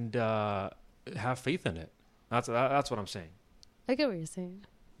and have faith in it. That's what I'm saying. I get what you're saying.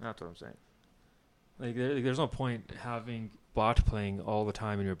 That's what I'm saying. Like, there's no point having bot playing all the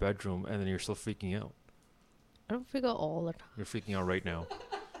time in your bedroom and then you're still freaking out. I don't freak out all the time. You're freaking out right now.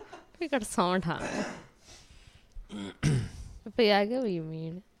 I freak out sometimes. But yeah, I get what you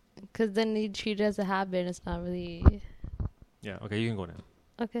mean. Because then you treat it as a habit. It's not really. Yeah. Okay, you can go now.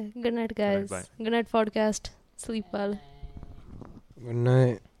 Okay. Good night, guys. Bye. Good night, podcast. Sleep well. Good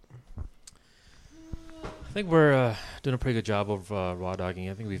night. I think we're doing a pretty good job of raw dogging.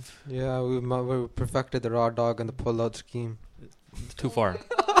 I think we've Yeah, we perfected the raw dog and the pull-out scheme. too far.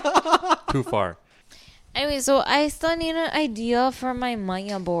 Too far. Anyway, so I still need an idea for my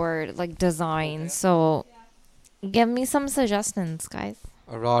Maya board, like design. So give me some suggestions, guys.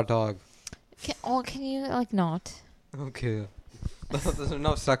 A raw dog. Can you like not? Okay. There's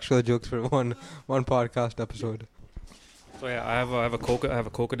enough sexual jokes for one podcast episode. So yeah, I have a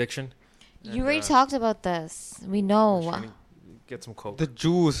coke addiction. You already talked about this. We I'm know. trying to get some coke. The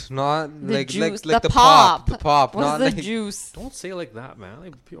juice, not The like juice, like the the pop. pop. The pop, What's not the like juice? Don't say it like that, man.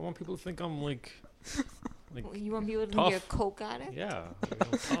 Like, I want people to think I'm like You want people to tough. be a coke addict? yeah.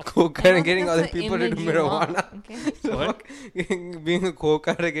 Tough. coke I and don't getting think other that's the people to do image you want, marijuana. Okay. Being a coke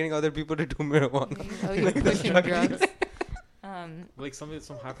addict, getting other people to do marijuana. Oh, you're pushing drugs. Like some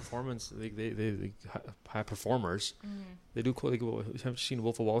high performance, they high performers. They do like, have you seen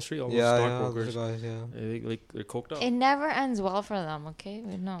Wolf of Wall Street? All those Yeah, stockbrokers. those guys, yeah. They're coked up. It never ends well for them, okay?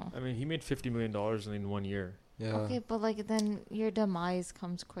 No. I mean, he made $50 million in 1 year. Yeah. Okay, but like then your demise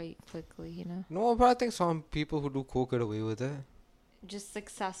comes quite quickly, you know? No, but I think some people who do coke get away with it. Just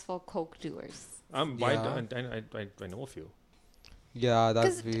successful coke doers. I know a few. Yeah,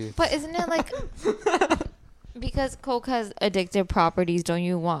 that'd be. But isn't it like because coke has addictive properties, don't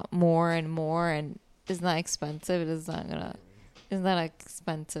you want more and more, and isn't that expensive? Isn't that an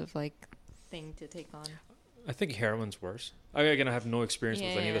expensive like thing to take on? I think heroin's worse. I have no experience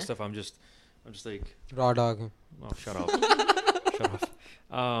with any of this stuff. I'm just like, Raw dog. oh, shut up. Shut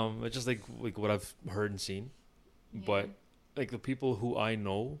up. It's just like what I've heard and seen. But like the people who I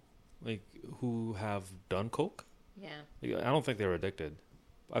know, like who have done coke, Yeah. like, I don't think they're addicted.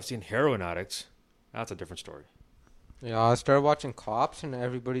 I've seen heroin addicts. That's a different story. Yeah, I started watching Cops and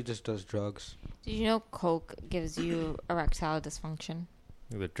everybody just does drugs. Did you know coke gives you erectile dysfunction?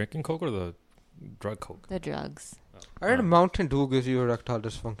 Like the drinking coke or the drug coke? The drugs. I heard Mountain Dew gives you erectile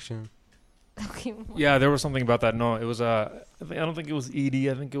dysfunction. Okay. Yeah, there was something about that. No, it was I don't think it was ED.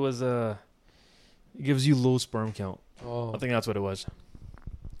 I think it was it gives you low sperm count. Oh. I think that's what it was.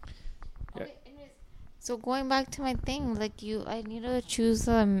 Yeah. Okay, anyways, so going back to my thing, like I need to choose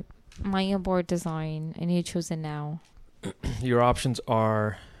a Maya board design. I need to choose it now. Your options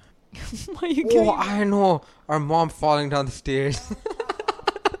are Why are you Oh, I know. Our mom falling down the stairs.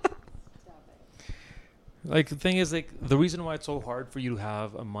 like the thing is like the reason why it's so hard for you to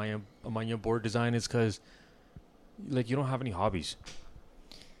have a Maya board design is because like you don't have any hobbies.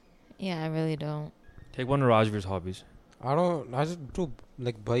 Yeah, I really don't. Take one of Rajvir's hobbies. I just do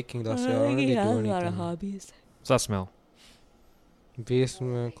like biking. That's it. I don't really do anything. hobbies. What's that smell?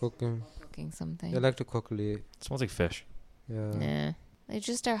 Basement cooking. Cooking something. I like to cook late. It smells like fish. Yeah. Nah. It's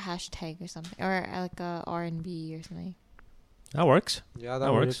just our hashtag or something, or like a R&B or something. That works. Yeah,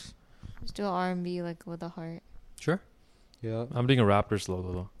 That works. Just do R&B like with a heart. Sure. Yeah. I'm doing a Raptors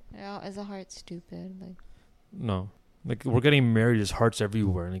logo though. Yeah, is a heart stupid? Like, No. Like we're getting married, there's hearts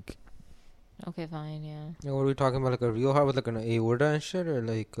everywhere. Like okay, fine, yeah. Yeah, what are we talking about? Like a real heart with like an aorta and shit, or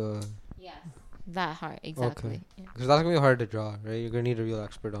like? Yeah. That heart, exactly. Yeah. Because that's gonna be hard to draw, right? You're gonna need a real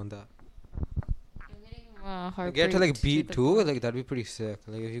expert on that. Get to like Heartbreak beat the too. core. Like that'd be pretty sick.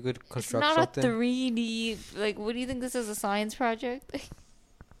 Like if you could It's construct not something, a 3D. Like, what do you think this is, a science project?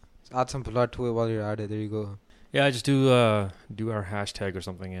 add some blood to it while you're at it. There you go. Yeah, just do our hashtag or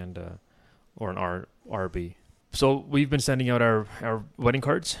something and or an RB. So we've been sending out our wedding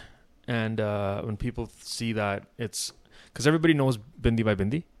cards, and when people see that, it's because everybody knows Bindi by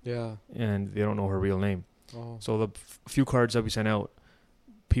Bindi, Yeah. and they don't know her real name. Oh. So the few cards that we sent out,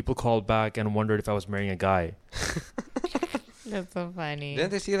 people called back and wondered if I was marrying a guy. That's so funny.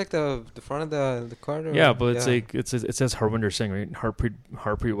 Didn't they see like the front of the card? Or? Yeah, but it's like it says Harwinder Singh, right?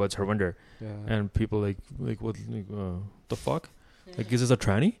 Harpreet Weds Harwinder, Yeah. and people like what the fuck? Like, is this a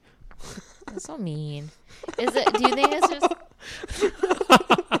tranny? That's so mean. Is it? Do you think it's just?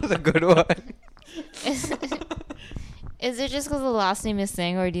 That's a good one. Is it just because the last name is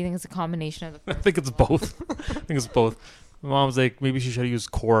Singh, or do you think it's a combination of the? I think it's both. I think it's both. My mom's like, maybe she should have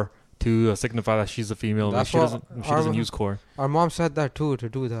used Core to signify that she's a female. That's She what doesn't use Core. Our mom said that too, to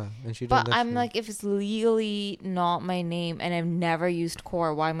do that, and she didn't. But I'm listen. like, if it's legally not my name and I've never used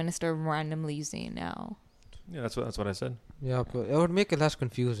Core, why am I gonna start randomly using it now? Yeah, that's what I said. Yeah, but it would make it less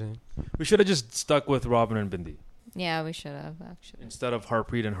confusing. We should have just stuck with Robin and Bindi Yeah, we should have actually. instead of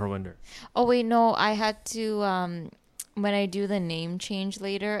Harpreet and Harwinder. Oh wait, no, I had to. When I do the name change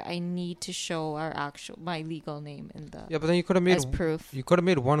later, I need to show my legal name in the Yeah, but then you could have made as proof. you could have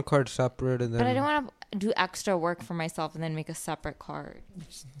made one card separate, and then. But I don't want to do extra work for myself and then make a separate card.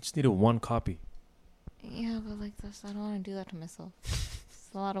 Just needed one copy. Yeah, but like this, I don't want to do that to myself. It's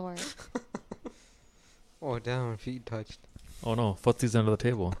a lot of work. Oh damn! Feet touched. Oh no, footsie's under the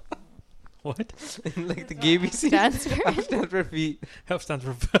table. What? Like the ABC Stands for F stands for feet. F stands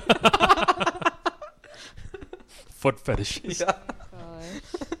for foot fetishes. Yeah. Gosh.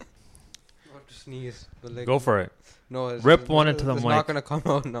 I have to sneeze. But like, Go for it. No, it's, Rip one into the it's mic. not gonna come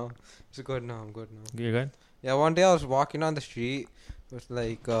out now. It's good now. I'm good now. You good? Yeah, one day I was walking on the street with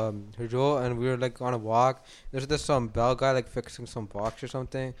like Joe, and we were like on a walk. There's this bell guy like fixing some box or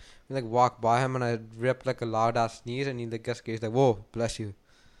something. We like walked by him, and I ripped like a loud ass sneeze, and he like just goes like, "Whoa, bless you."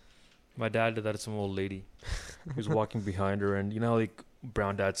 My dad did that to some old lady. He was walking behind her, and you know how like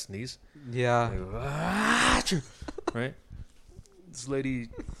brown dads sneeze? Yeah. Like, "Achoo!" Right? This lady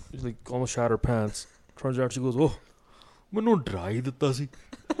like almost shot her pants. Turns out she goes, "Oh, mainu dry ditta si."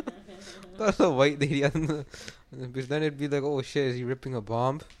 That's a white lady, because then it'd be like, "Oh shit, is he ripping a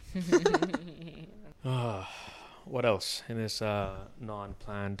bomb?" What else in this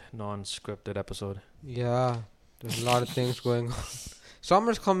non-planned, non-scripted episode? Yeah, there's a lot of things going on.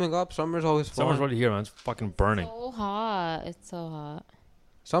 Summer's coming up. Summer's always fun. Summer's already here, man. It's fucking burning. So hot. It's so hot.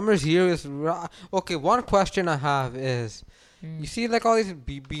 Summer's here is okay. One question I have is, you see like all these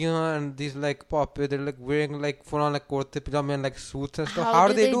BBN and these like pop, they're like wearing like full on like kurte pajama and like suits and stuff. How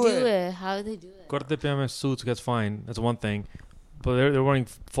do they do it? How do they do it? Kurte pajama suits, that's fine. That's one thing. But they're wearing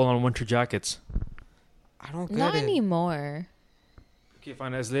full-on winter jackets. I don't get Not it. anymore. Okay,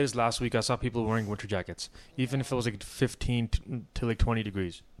 fine. As late as last week, I saw people wearing winter jackets, even if it was like 15 to like 20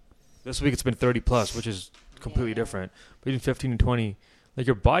 degrees. This week it's been 30 plus, which is completely different. But even 15 and 20, like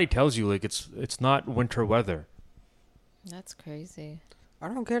your body tells you like it's not winter weather. That's crazy. I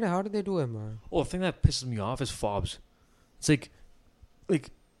don't get it. How do they do it, man? Oh, the thing that pisses me off is fobs. It's like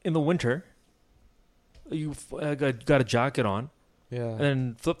in the winter, you got a jacket on Yeah. and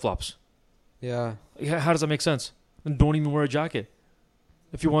then flip flops. Yeah. How does that make sense? Then don't even wear a jacket.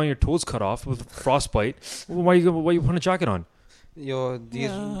 If you want your toes cut off with frostbite, why you putting a jacket on? Yo,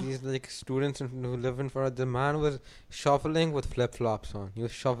 these like students who live in Florida, the man was shuffling with flip flops on. He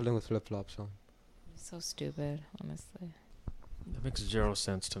was shuffling with flip flops on. So stupid, honestly. That makes 0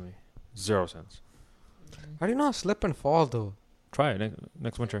 sense to me. 0 sense. How do you not slip and fall though? Try it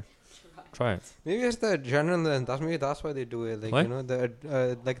next winter. Try it. Maybe it's the adrenaline. That's why they do it. Like What? you know the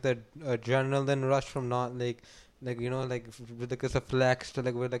adrenaline rush from not like you know like it's a flex to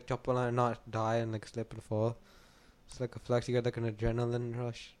like wear like chappal and not die and like slip and fall. It's like a flex. You get like an adrenaline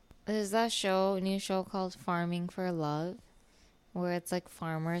rush. There's that new show called Farming for Love, where it's like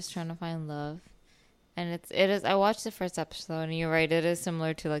farmers trying to find love, and it is. I watched the first episode, and you're right. It is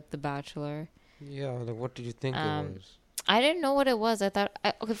similar to like The Bachelor. Yeah. Like what did you think it was? I didn't know what it was. I thought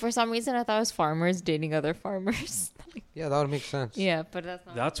for some reason I thought it was farmers dating other farmers. Yeah, that would make sense. Yeah, but that's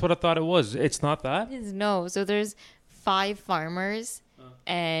not. That's what I thought it was. It's not that. No. So there's 5 farmers,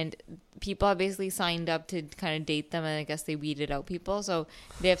 and people have basically signed up to kind of date them, and I guess they weeded out people. So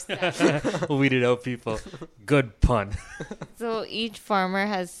they have Weeded out people. Good pun. so each farmer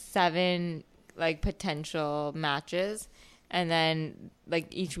has 7 like potential matches, and then like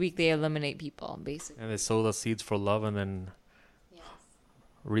each week they eliminate people basically. And they sow the seeds for love and then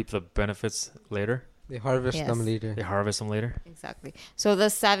reap the benefits later. They harvest Yes. them later. They harvest them later. Exactly. So the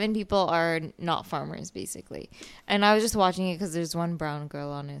 7 people are not farmers, basically. And I was just watching it because there's one brown girl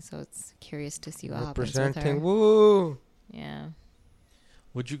on it, so it's curious to see what happens with her. Representing. Woo! Yeah.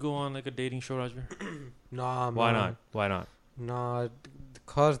 Would you go on like a dating show, Rajbir? Nah, man. Why not? Why not? Nah,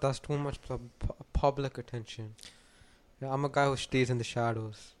 because that's too much public attention. Yeah, I'm a guy who stays in the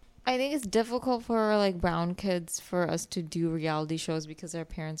shadows. I think it's difficult for like brown kids for us to do reality shows because our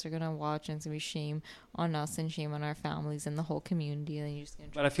parents are gonna watch and it's gonna be shame on us and shame on our families and the whole community. And you're just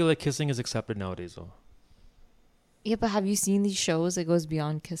gonna. But I feel like kissing is accepted nowadays, though. Yeah, but have you seen these shows? It goes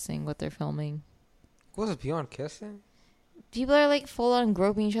beyond kissing what they're filming. Goes beyond kissing. People are like full on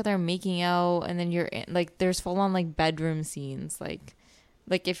groping each other, making out, and then you're in, like, there's full on like bedroom scenes, like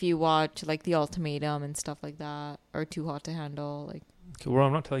if you watch like The Ultimatum and stuff like that, or Too Hot to Handle. Like, Okay, well,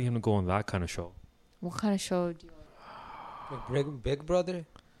 I'm not telling him to go on that kind of show. what kind of show do you? Like Big Brother.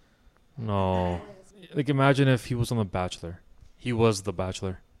 No. Like, imagine if he was on The Bachelor. He was The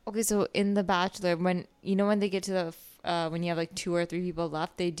Bachelor. Okay, so in The Bachelor, when they get to the when you have like 2 or 3 people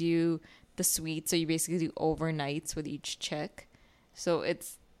left, they do the suite. So you basically do overnights with each chick. So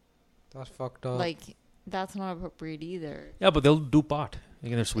it's That's fucked up. like that's not appropriate either. Yeah, but they'll do pot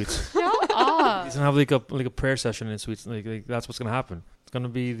like in their suites. Shut up. He's gonna have like a prayer session in suites. Like that's what's gonna happen. It's gonna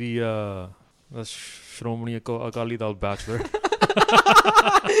be the Shromani Akali Dal Bachelor.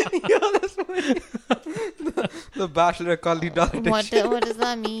 The Bachelor Kali What does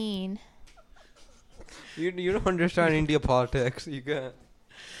that mean? You don't understand India politics. You get.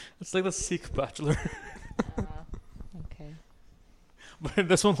 It's like the Sikh Bachelor. Okay. But in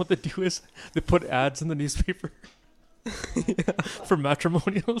this one, what they do is they put ads in the newspaper for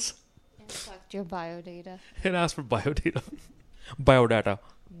matrimonials Collect your biodata. and ask for biodata. Biodata.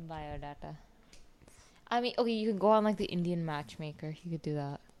 I mean, okay, you can go on like the Indian matchmaker. You could do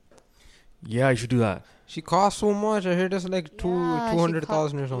that. Yeah, you should do that. She costs so much. I heard it's like Yeah, she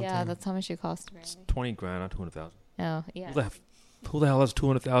 200,000 or something. Yeah, that's how much it costs. It's 20 grand, not 200,000. Oh, yeah. Who the hell has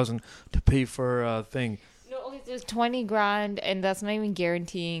 200,000 to pay for a thing? No, okay, there's 20 grand, and that's not even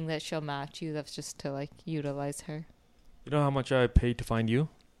guaranteeing that she'll match you. That's just to like utilize her. You know how much I paid to find you?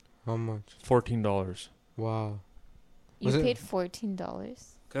 How much? $14. Wow. You Was it- paid $14.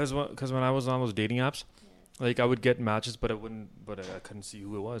 Because when I was on those dating apps, like I would get matches, but I couldn't see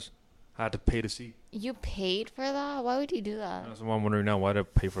who it was. I had to pay to see. You paid for that? Why would you do that? That's why I'm wondering now, why did I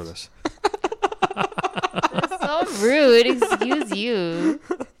pay for this? That's so rude. Excuse you.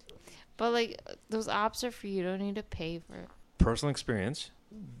 But like, those apps are free. You don't need to pay for it. Personal experience.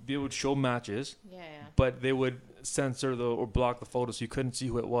 They would show matches, Yeah. but they would censor or block the photos so you couldn't see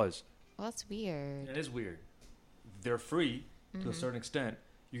who it was. Well, that's weird. It is weird. They're free to a certain extent.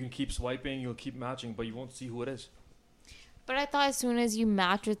 You can keep swiping, you'll keep matching, but you won't see who it is. But I thought as soon as you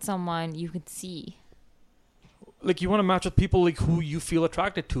match with someone, you could see. Like, you want to match with people like who you feel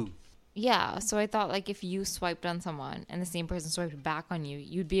attracted to. Yeah, so I thought like if you swiped on someone and the same person swiped back on you,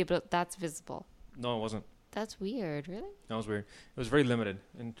 you'd be able to, that's visible. No, it wasn't. That's weird, really? That was weird. It was very limited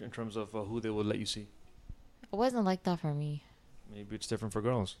in terms of who they would let you see. It wasn't like that for me. Maybe it's different for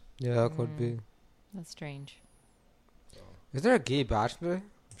girls. Yeah, it could be. That's strange. Is there a gay bachelor?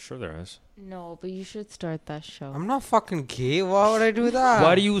 I'm sure there is. No, but you should start that show. I'm not fucking gay. Why would I do that?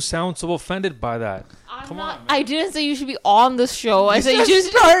 Why do you sound so offended by that? Come on, man. I didn't say you should be on the show. I said you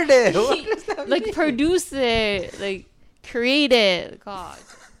just should started? What does that like mean? produce it, like create it. God.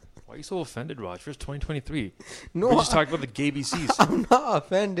 Why are you so offended, Raj? It's 2023. No, We just talked about the gay BCs. I'm not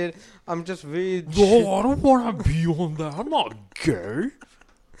offended. I'm just very. No, I don't want to be on that. I'm not gay.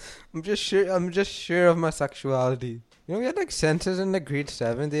 I'm just sure of my sexuality. You know, we had like census in like grade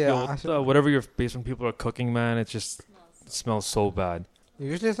 7. They asked- Whatever your basement people are cooking, man, it just smells so bad.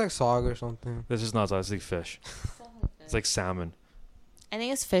 usually it's like sog or something. This is not. It's like fish. It's like salmon. I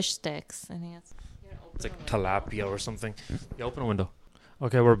think it's fish sticks. I think It's like tilapia or something. Yeah, open a window.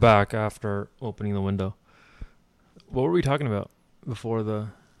 Okay, we're back after opening the window. What were we talking about before the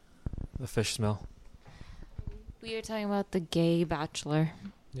fish smell? we were talking about the gay bachelor.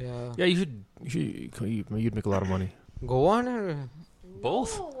 Yeah. Yeah, you'd make a lot of money. Go on. Or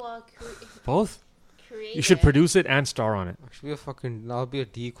Both. No, Both. create You should it. produce it and star on it. actually, I'll be a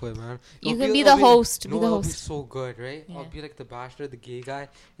decoy, man. You It'll can be the it'll host. No, Be the I'll be host. so good, right? I'll Yeah. be like the bachelor, the gay guy.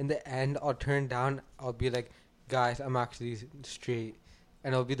 In the end, I'll turn down. I'll be like, guys, I'm actually straight,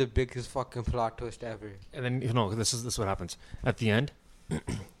 and it'll be the biggest fucking plot twist ever. And then this is what happens at the end.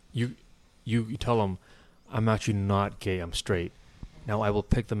 you tell them, I'm actually not gay. I'm straight. Now I will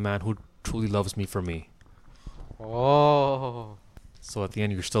pick the man who truly loves me for me. Oh. So at the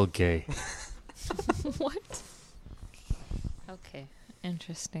end, you're still gay. What? Okay,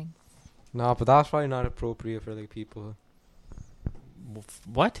 interesting. No, but that's probably not appropriate for like people.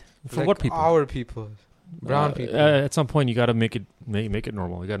 What? For like what people? Our people, brown people. At some point, you gotta make it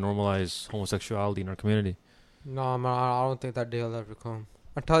normal. You gotta normalize homosexuality in our community. No, man, I don't think that day will ever come.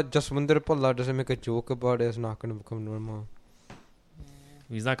 Until Jaswinder Palla doesn't make a joke about it, it's not gonna become normal.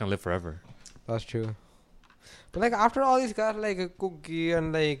 He's not gonna live forever. That's true. But like after all these guys like Cookie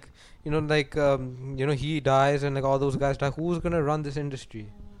and like he dies and like all those guys die, who's gonna run this industry?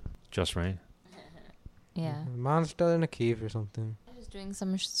 Just right. Yeah. Man's still in a cave or something. He's doing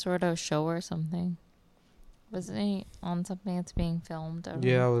some sort of show or something. Wasn't he on something that's being filmed? I don't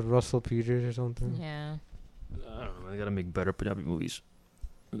Yeah, know. with Russell Peters or something. Yeah. I don't know. They gotta make better Punjabi movies.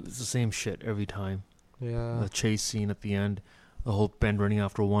 It's the same shit every time. Yeah. The chase scene at the end, the whole band running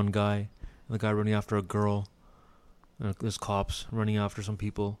after one guy, and the guy running after a girl. There's cops running after some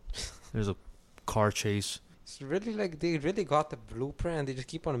people. There's a car chase, It's really like they really got the blueprint and they just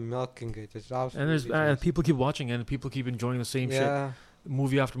keep on milking it. It's absolutely and there's just- people keep watching, and people keep enjoying the same shit, yeah.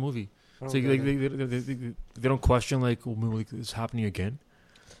 movie after movie. I don't So get they it. don't question like, oh, maybe it's happening again.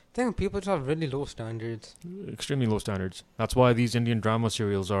 I think people just have really low standards. Extremely low standards. That's why these Indian drama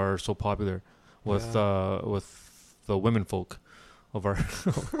serials are so popular with the women folk of our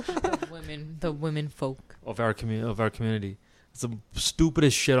the women folk. of our community. It's the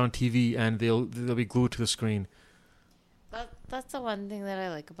stupidest shit on TV, and they'll be glued to the screen. That's the one thing that I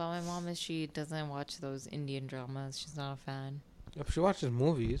like about my mom is she doesn't watch those Indian dramas. She's not a fan. If she watches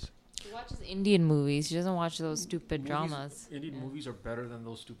movies, She watches Indian movies. She doesn't watch those stupid dramas. Indian movies are better than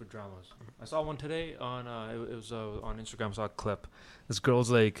those stupid dramas. I saw one today on it was on Instagram. I saw a clip. This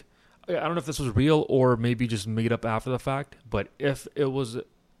girl's like, I don't know if this was real or maybe just made up after the fact. But if it was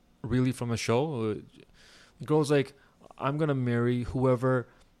really from a show, the girl's like, I'm gonna marry whoever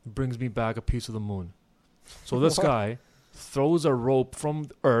brings me back a piece of the moon. So this What? guy throws a rope from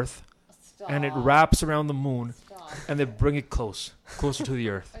Earth and it wraps around the moon and they bring it closer to the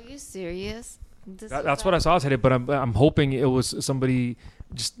Earth. Are you serious? That's what I saw today, but I'm hoping it was somebody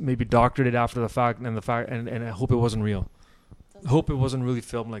just maybe doctored it after the fact, and I hope it wasn't real. I hope it wasn't really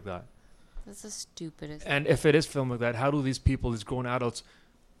filmed like that. That's the stupidest. And if it is filmed like that, how do these people, these grown adults,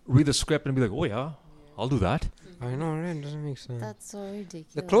 read the script and be like, oh yeah, I'll do that? I know, right? It doesn't make sense. That's so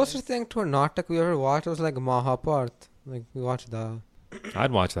ridiculous. The closest thing to a natak we ever watched was like Mahabharat. Like we watched that.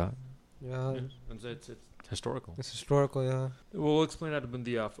 I'd watch that. Yeah, It's historical. it's historical. Yeah. We'll explain that in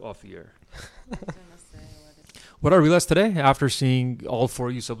the off the air. What I realized today after seeing all four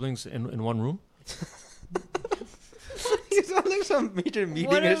of you siblings in one room. You sound like some major meeting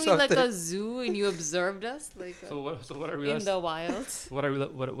What or are we something. like a zoo and you observed us like So what I in realized. the wild? What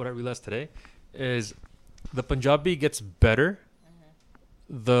I realized today is the Punjabi gets better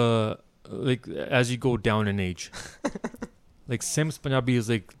as you go down in age. Like Sims Punjabi is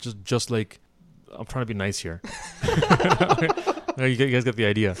like just like, I'm trying to be nice here. You guys get the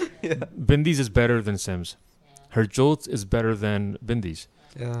idea. Yeah. Bindis is better than Sims. Her Jyots is better than Bindis.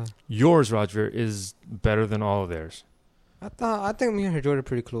 Yeah. Yours, Rajveer, is better than all of theirs. I think me and her are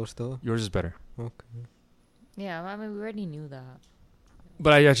pretty close though. Yours is better. Okay. Yeah, I mean we already knew that.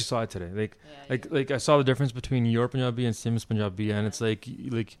 But I actually saw it today. Like I saw the difference between your Punjabi and Sims Punjabi, and it's like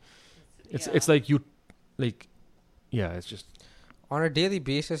it's like you like, yeah, it's just. On a daily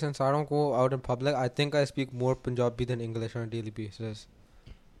basis, since I don't go out in public, I think I speak more Punjabi than English on a daily basis.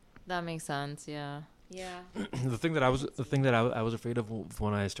 That makes sense. Yeah. Yeah. The thing that I was afraid of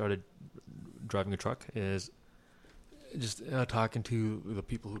when I started driving a truck is just talking to the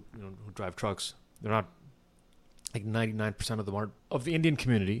people who drive trucks. They're not like 99% of them aren't of the Indian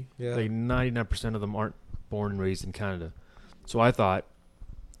community. Yeah. Like 99% of them aren't born and raised in Canada. So I thought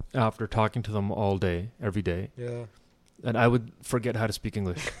after talking to them all day, every day, Yeah. that I would forget how to speak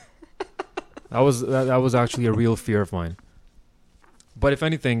English. that was actually a real fear of mine. But if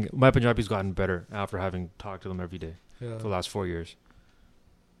anything, my Punjabi's gotten better after having talked to them every day Yeah. for the last 4 years.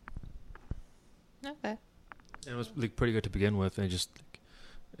 Okay. And it was like pretty good to begin with, and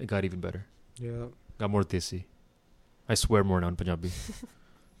it got even better. Yeah. Got more desi. I swear more now in Punjabi.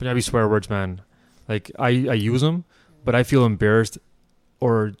 Punjabi swear words, man. Like I use them, but I feel embarrassed,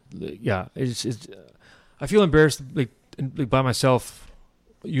 or yeah, it's I feel embarrassed like by myself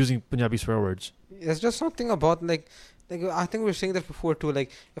using Punjabi swear words. It's just something about like I think we were saying this before too.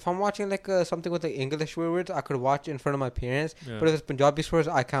 Like if I'm watching like something with like English swear words, I could watch it in front of my parents. Yeah. But if it's Punjabi swear words,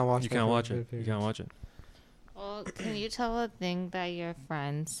 I can't watch. You it in can't front watch of my it. You parents. can't watch it. Well, can you tell a thing that your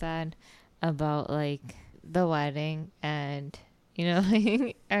friend said about like the wedding and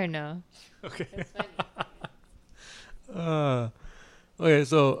like or no? Okay. Okay,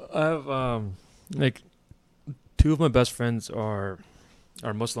 so I have like two of my best friends are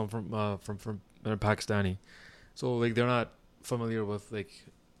are Muslim from they're Pakistani, so like they're not familiar with like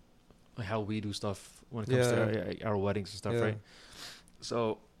how we do stuff when it comes to our weddings and stuff, right?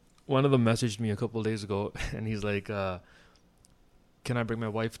 So one of them messaged me a couple of days ago, and he's like, "Can I bring my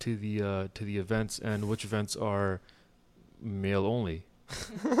wife to the events, and which events are male only?"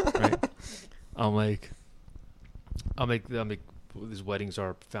 Right? I'm like, these weddings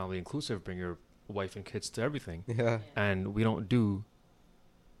are family inclusive. Bring your wife and kids to everything. Yeah. And we don't do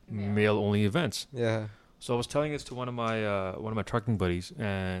male only events. Yeah. So I was telling this to one of my trucking buddies,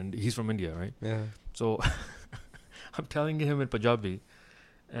 and he's from India, right? Yeah. So I'm telling him in Punjabi,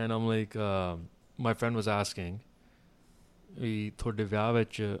 and I'm like, my friend was asking, ਵੀ ਤੁਹਾਡੇ ਵਿਆਹ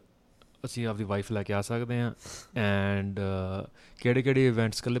ਵਿੱਚ ਅਸੀਂ ਆਪਦੀ wife ਲੈ ਕੇ ਆ ਸਕਦੇ ਹਾਂ and ਕਿਹੜੇ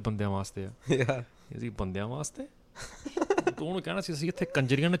ਇਵੈਂਟਸ ਇਕੱਲੇ ਬੰਦਿਆਂ ਵਾਸਤੇ ਆ Yeah. ਅਸੀਂ ਬੰਦਿਆਂ ਵਾਸਤੇ ਤੂੰ ਉਹਨੂੰ ਕਹਿਣਾ ਸੀ ਅਸੀਂ ਇੱਥੇ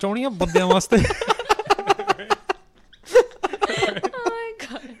ਕੰਜਰੀਆਂ ਨਚਾਉਣੀਆਂ ਬੰਦਿਆਂ ਵਾਸਤੇ Oh my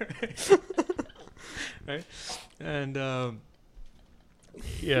god. right? And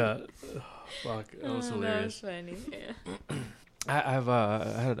yeah, fuck, that was hilarious. That's funny. Yeah. I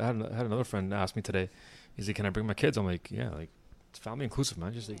had another friend ask me today. He's like, "Can I bring my kids?" I'm like, "Yeah, like it's family inclusive,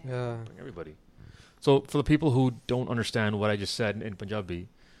 man. Just like Yeah. bring everybody." So for the people who don't understand what I just said in Punjabi,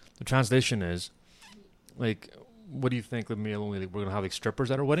 the translation is like, what do you think? The male only? Like, we're gonna have like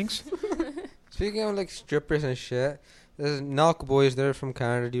strippers at our weddings? Speaking of like strippers and shit, there's Knock Boys. They're from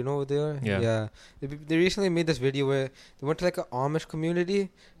Canada. Do you know what they are? Yeah. Yeah. They recently made this video where they went to like an Amish community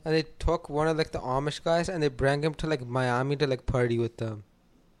and they took one of like the Amish guys and they brought him to like Miami to like party with them.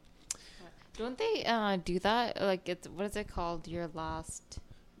 Don't they do that? Like, it's what is it called? Your last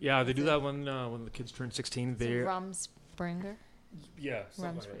Yeah, they do that when the kids turn 16. They're Rumspringer. yeah,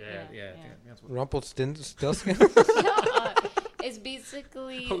 something like Rumspr- that. yeah, Yeah, I think that's what Rumpelstiltskin. It's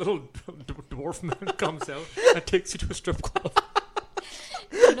basically a little dwarf man comes out and takes you to a strip club.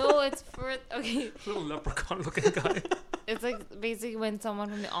 no. It's for okay. Little leprechaun looking guy. It's like basically when someone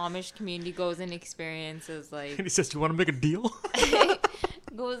from the Amish community goes and experiences like And he says, "Do you want to make a deal?"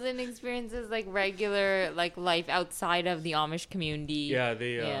 goes and experiences like regular like life outside of the Amish community. Yeah,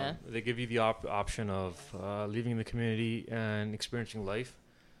 Yeah. they give you the option of leaving the community and experiencing life,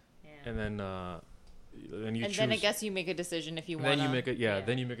 Yeah. and then you And choose. then I guess you make a decision if you and want. then you make it.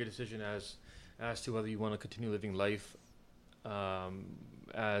 Then you make a decision as to whether you want to continue living life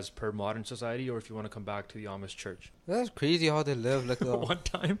as per modern society, or if you want to come back to the Amish church. That's crazy how they live. Like the One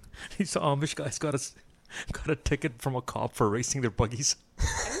time, these Amish guys got a ticket from a cop for racing their buggies.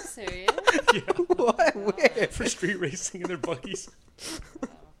 Are you serious? what? Where? For street racing in their buggies.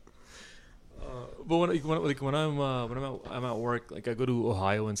 But when I'm at work, like I go to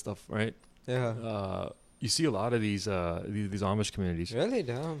Ohio and stuff, right? Yeah. You see a lot of these Amish communities. Really?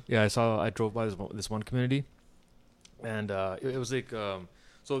 Damn. Yeah, I drove by this one community, and it was like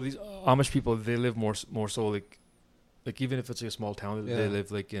so these Amish people, they live more so like even if it's like a small town, Yeah. they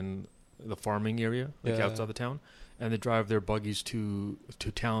live like in the farming area, like Yeah. outside the town, and they drive their buggies to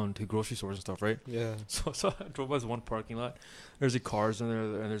town, to grocery stores and stuff, right? Yeah. So I drove by this one parking lot. There's like cars in there,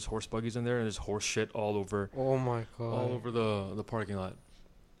 and there's horse buggies in there, and there's horse shit all over Oh my god. all over the parking lot.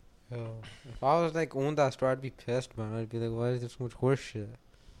 Yeah. If I was like on that store, I'd be pissed, man. I'd be like, why is there so much horse shit?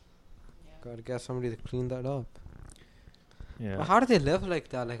 Gotta get somebody to clean that up. Yeah. But how do they live like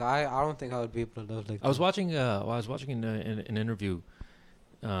that? Like I don't think I would be able to live like that. I was watching an interview,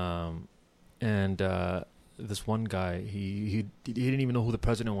 and this one guy, he didn't even know who the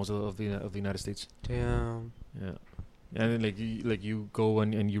president was of the United States. Damn. Yeah, and then you go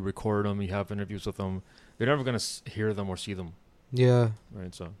and you record them, you have interviews with them. They're never gonna hear them or see them, Yeah.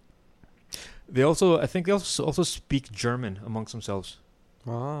 right? So I think they also speak German amongst themselves.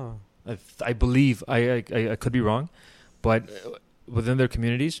 Ah. I believe I could be wrong, but within their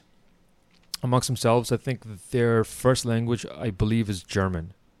communities, amongst themselves, I think their first language, I believe, is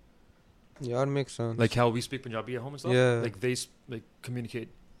German. Yeah, that makes sense. Like how we speak Punjabi at home and stuff. Yeah. Like they communicate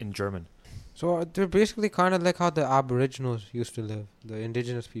in German. So they're basically kind of like how the Aboriginals used to live, the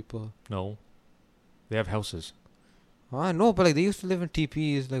indigenous people. No, they have houses. I know, but like they used to live in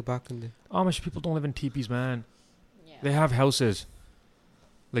teepees like back in the. Amish people don't live in teepees, man. Yeah. They have houses.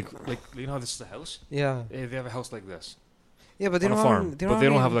 Like you know how this is a house? Yeah. They have a house like this Yeah, but they on a don't farm, have, but they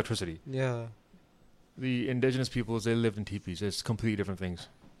don't have electricity. Yeah. The indigenous peoples, they live in teepees. It's completely different things.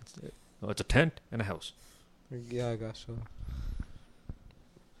 It's a tent and a house. Yeah, I guess so.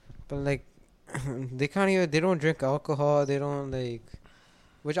 But like, they can't even. They don't drink alcohol. They don't like.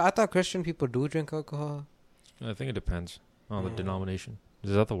 Which I thought Christian people do drink alcohol. I think it depends on the Mm. denomination.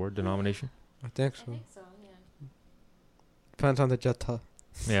 Is that the word, denomination? I think so. so, yeah. Depends on the jatha.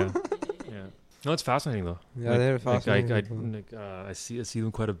 Yeah. Yeah. No, it's fascinating though. Yeah, they're fascinating. I see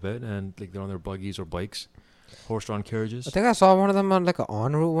them quite a bit, and like they're on their buggies or bikes, horse-drawn carriages. I think I saw one of them on like an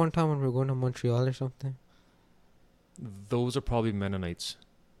en route one time when we were going to Montreal or something. Those are probably Mennonites.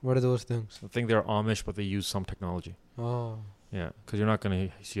 What are those things? I think they're Amish, but they use some technology. Oh. Yeah, because you're not gonna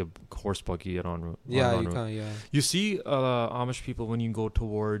see a horse buggy at en route. Yeah, en you route. can. Yeah. You see Amish people when you go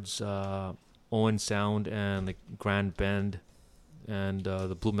towards Owen Sound and like Grand Bend and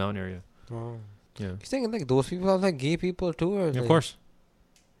the Blue Mountain area. Oh. Yeah, You think like those people are like gay people too, or of like, course,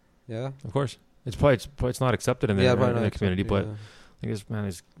 Yeah. of course. It's probably not accepted in their, probably in their not community, but accepted, I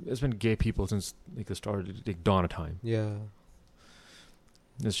think there's been gay people since like the start of the dawn of time. yeah.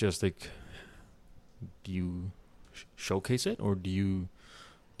 It's just like, do you showcase it or do you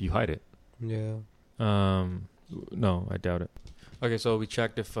hide it? Yeah. No, I doubt it. Okay, so we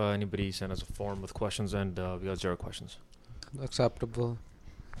checked if anybody sent us a form with questions, and we got 0 questions. Acceptable.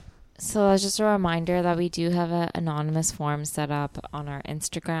 So that's just a reminder that we do have an anonymous form set up on our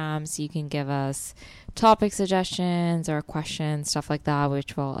Instagram, so you can give us topic suggestions or questions, stuff like that,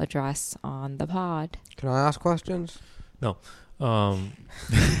 which we'll address on the pod. Can I ask questions? You're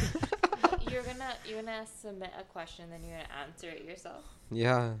gonna submit a question, then you're gonna answer it yourself.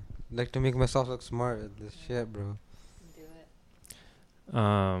 Yeah. Like to make myself look smart at this shit, bro. Do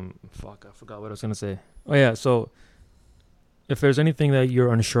it. Fuck, I forgot what I was gonna say. Oh yeah, so if there's anything that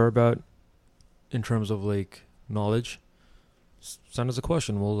you're unsure about in terms of like knowledge, send us a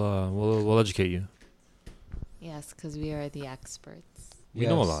question. We'll educate you. Yes, because we are the experts. We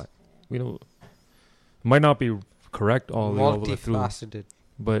know a lot. We know. Might not be correct all the way through, Multifaceted.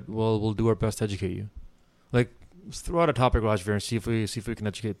 but we'll do our best to educate you. Like, just throw out a topic, Raj, and see if we can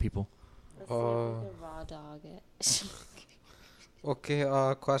educate people. Let's see if we can raw dog it.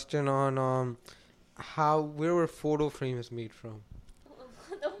 Okay, question on where were photo frames made from?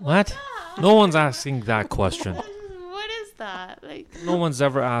 What? No one's asking that question. What is that? Like, No one's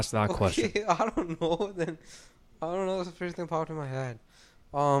ever asked that question. Okay, I don't know. Then I don't know. That's the first thing popped in my head.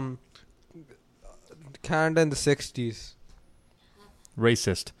 Canada in the 60s.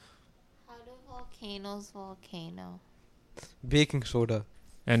 Racist. how do volcanoes volcano? Baking soda.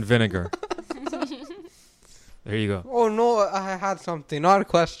 And vinegar. There you go. Oh no, I had something, not a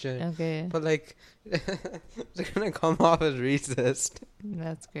question, Okay, but like, it's gonna come off as racist.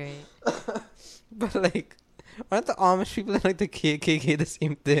 that's great. But like, aren't the Amish people and like the KKK the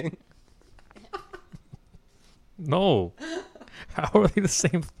same thing? No. How are they the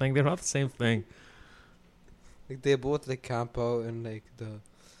same thing? They're not the same thing. Like they both like camp out in like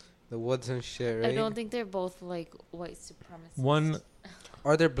the woods and shit, right? I don't think they're both like white supremacists.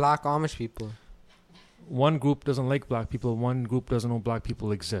 Or they're black Amish people. One group doesn't like black people. One group doesn't know black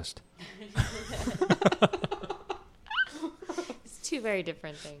people exist. It's two very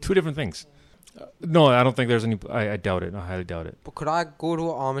different things. Two different things. No, I don't think there's any. I doubt it. I highly doubt it. But could I go to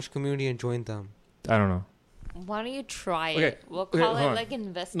an Amish community and join them? I don't know. Why don't you try Okay, it? We'll okay, call hold it on. like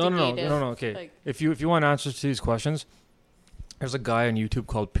investigative. No. Okay. Like, If you want answers to these questions, there's a guy on YouTube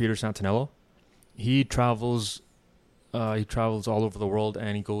called Peter Santinello. He travels all over the world,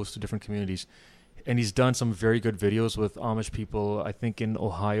 and he goes to different communities. And he's done some very good videos with Amish people, I think in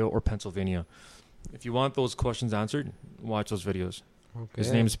Ohio or Pennsylvania. If you want those questions answered, watch those videos. Okay.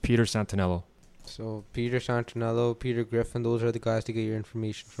 His name's Peter Santinello. So Peter Santinello, Peter Griffin, those are the guys to get your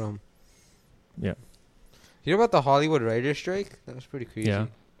information from. Yeah. You know about the Hollywood writer's strike? That was pretty crazy. Yeah.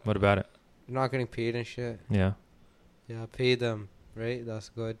 What about it? They're not getting paid and shit. Yeah. Yeah, pay them, right? That's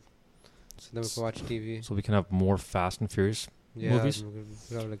good. So then we can watch TV. So we can have more Fast and Furious. Yeah, movies?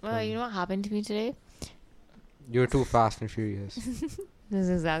 we have, like, well, you know what happened to me today? You're too fast and furious. This is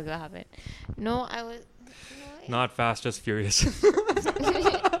exactly what happened. No, I was. Not Fast, just Furious.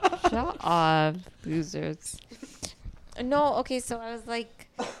 Shut up, losers. No, okay, so I was like,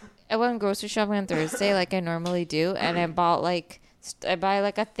 I went grocery shopping on Thursday like I normally do, and I bought like, I buy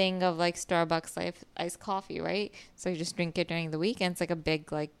like a thing of like Starbucks iced coffee, right? So I just drink it during the week, and it's like a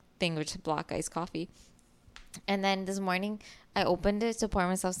big like thing which is black iced coffee. And then this morning, I opened it to pour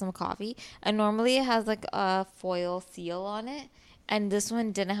myself some coffee, and normally it has like a foil seal on it, and this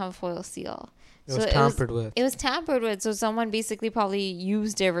one didn't have a foil seal. It was tampered with. It was tampered with, so someone basically probably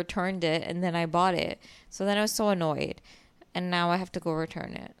used it, returned it, and then I bought it. So then I was so annoyed, and now I have to go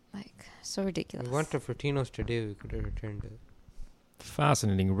return it. Like, so ridiculous. We went to Fortino's today. We could have returned it.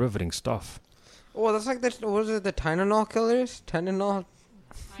 Fascinating, riveting stuff. Oh, that's like the what was it? The Tylenol killers? Tylenol.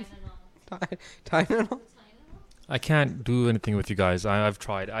 Tylenol. I can't do anything with you guys. I've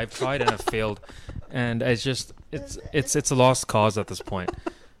tried and I've failed, and it's just it's a lost cause at this point.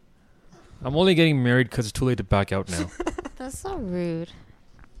 I'm only getting married because it's too late to back out now. That's so rude.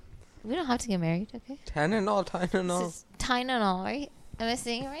 We don't have to get married, okay? Tylenol, Tylenol. This is Tylenol, right? Am I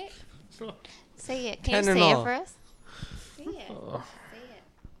saying it right? Say it. Can you say it Tylenol. for us? Say it. Oh. Say it.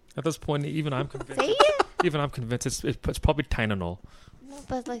 At this point, even I'm convinced. Say it. Even I'm convinced it's probably Tylenol. No,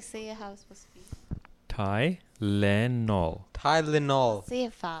 but like say it how it's supposed to be. Tylenol. Tylenol. Say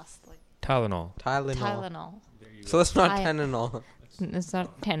it fast, like Tylenol. Tylenol. So it's not Ty- Tylenol. It's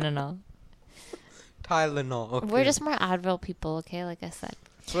not Tylenol. Tylenol. Okay. We're just more Advil people, okay? Like I said.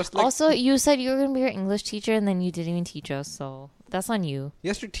 So it's like Also, you said you were gonna be your English teacher, and then you didn't even teach us, so that's on you. you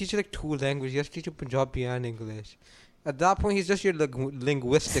have to teach you like two languages. You have to teach you Punjabi and English. At that point, he's just your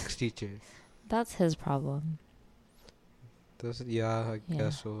linguistics teacher. That's his problem. Yeah, I Yeah.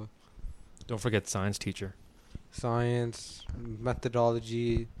 guess so. Don't forget science teacher. Science,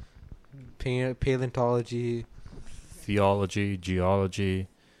 methodology, paleontology, Theology, geology.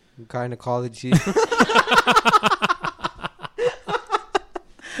 gynecology.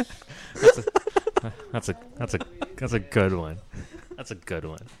 That's a good one. That's a good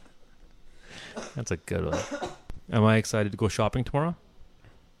one. That's a good one. Am I excited to go shopping tomorrow?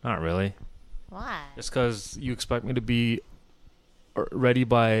 Not really. Why? Just because you expect me to be ready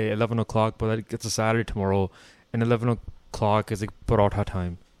by 11 o'clock, but it's a Saturday tomorrow, and 11 o'clock is like paratha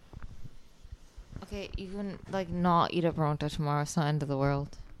time. Okay, you can like not eat a paratha tomorrow. It's not the end of the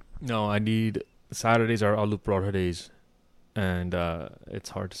world. No, I need... Saturdays are aloo paratha days, and it's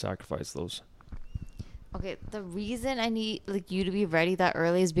hard to sacrifice those. Okay, the reason I need like you to be ready that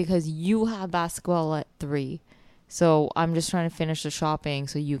early is because you have basketball at 3. So I'm just trying to finish the shopping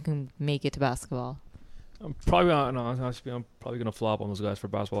so you can make it to basketball. I'm probably I'm probably gonna flop on those guys for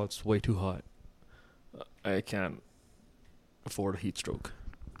basketball. It's way too hot. I can't afford a heat stroke.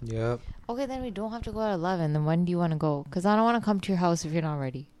 Yep. Okay, then we don't have to go at 11. Then when do you want to go? Because I don't want to come to your house if you're not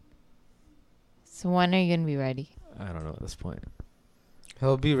ready. So when are you gonna be ready? I don't know at this point.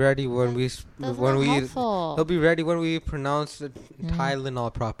 He'll be ready when That's not helpful. he'll be ready when we pronounce the Mm.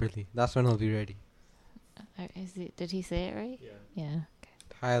 Tylenol properly. That's when he'll be ready. Did he say it right? Yeah.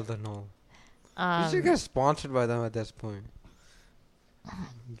 Tylenol. You should get sponsored by them at this point.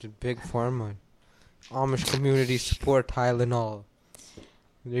 It's a big pharma. Amish community support Tylenol.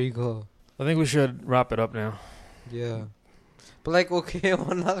 There you go. I think we should wrap it up now. Yeah. But like, okay,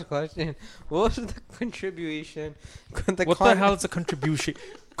 one last question. What was the contribution? What the hell is a contribution?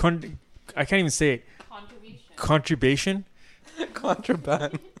 I can't even say it. Contribution?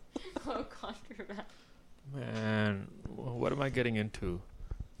 Contraband. Contraband. Man, what am I getting into?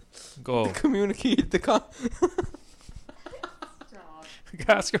 Go. Communicate the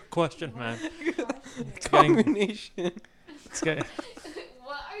Ask your question, man. It's getting, combination. it's getting,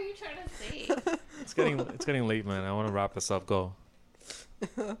 What are you trying to say? it's getting late, man. I want to wrap this up. Go.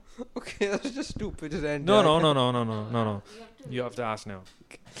 Okay, that's just stupid. Just end No. You You have to ask now.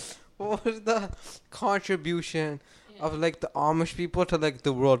 What was the contribution of like the Amish people to like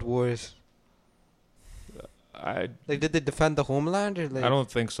the world wars? I Like, did they defend the homeland or like?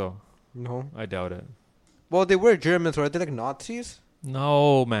 don't think so. No. I doubt it. Well, they were Germans, were they like Nazis?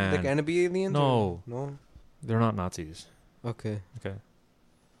 No, man. Like enemy aliens? No. Or? No. They're not Nazis. Okay. Okay.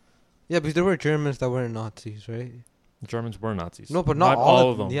 Yeah, because there were Germans that weren't Nazis, right? Germans were Nazis. No, but not all all of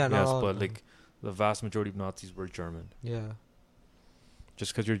of them. yeah, not yes, all of but them. like the vast majority of Nazis were German. Yeah.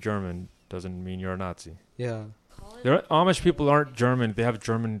 Just because you're German doesn't mean you're a Nazi. Yeah. Amish people aren't German. They have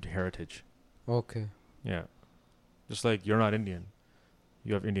German heritage. Okay. Yeah. Just like you're not Indian.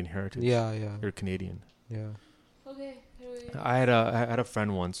 You have Indian heritage. Yeah, yeah, You're Canadian. yeah. Okay. I had a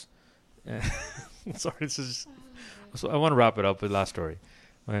friend once. Sorry, this is. So I want to wrap it up with the last story.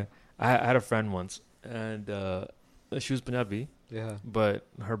 Okay. I had a friend once, and she was Punjabi, Yeah. but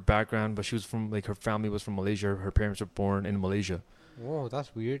her background, but she was from like her family was from Malaysia. Her parents were born in Malaysia, Whoa,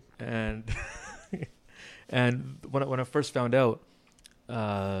 that's weird. and and when I first found out,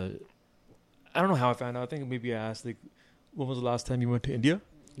 I don't know how I found out. I think maybe I asked like, when was the last time you went to India?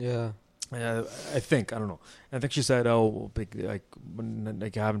 Yeah. I think I don't know. I think she said, "Oh, like when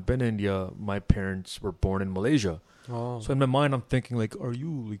like I haven't been to India. My parents were born in Malaysia." Oh. So in my mind, I'm thinking like, "Are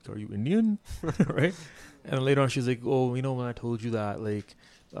you Indian?" Right? And then later on, she's like, "Oh, you know, when I told you that, like,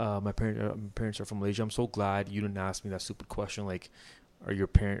 my parents are from Malaysia. I'm so glad you didn't ask me that stupid question. Like, are you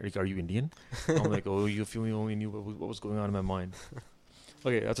Indian?" I'm like, "Oh, you feel me? Only knew what was going on in my mind."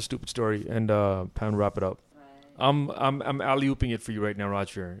 Okay, that's a stupid story, and time to wrap it up. I'm alley-ooping it for you right now,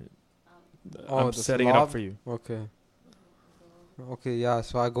 Roger. Oh, I'm the setting it up slob? for you. Okay. Okay, yeah.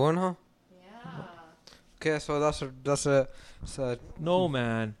 So I go now. Yeah. Okay, so that's a No,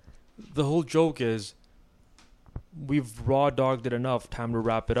 man. The whole joke is we've raw dogged it enough. Time to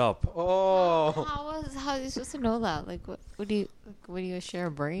wrap it up. Oh. How are you supposed to know that? Like, what do you share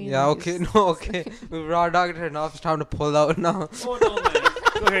a brain? Yeah, Like, okay, no, okay. We've raw dogged it enough. It's time to pull out now. Oh no,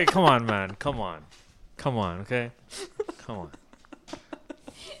 man. Okay, come on, man. Come on. Okay. Come on.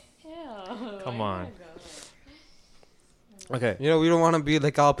 Come on. Okay. You know, we don't want to be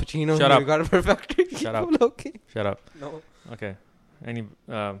like Al Pacino. Shut here. up. We gotta perfect it. Shut up. Okay. Shut up. No. Okay.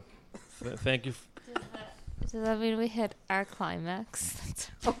 Thank you. Does that mean we hit our climax?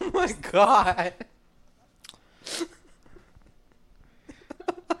 Oh my god.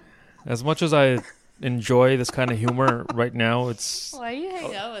 As much as I enjoy this kind of humor right now, it's Why do you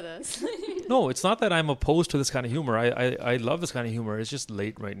hang out with us? no. It's not that I'm opposed to this kind of humor. I love this kind of humor. It's just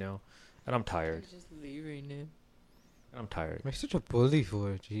late right now, and I'm tired. Just leave right now. And I'm tired. You're such a bully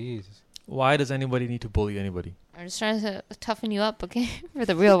for it. Jesus. Why does anybody need to bully anybody? I'm just trying to toughen you up, okay, for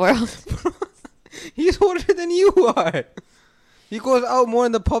the real world. He's older than you are. He goes out more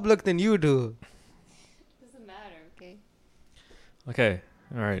in the public than you do. Doesn't matter, okay. Okay.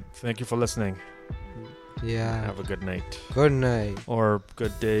 All right. Thank you for listening. Yeah. Have a good night. Good night. Or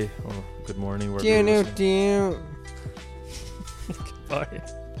good day. Or good morning. Wherever Do you're you listening. know? Bye.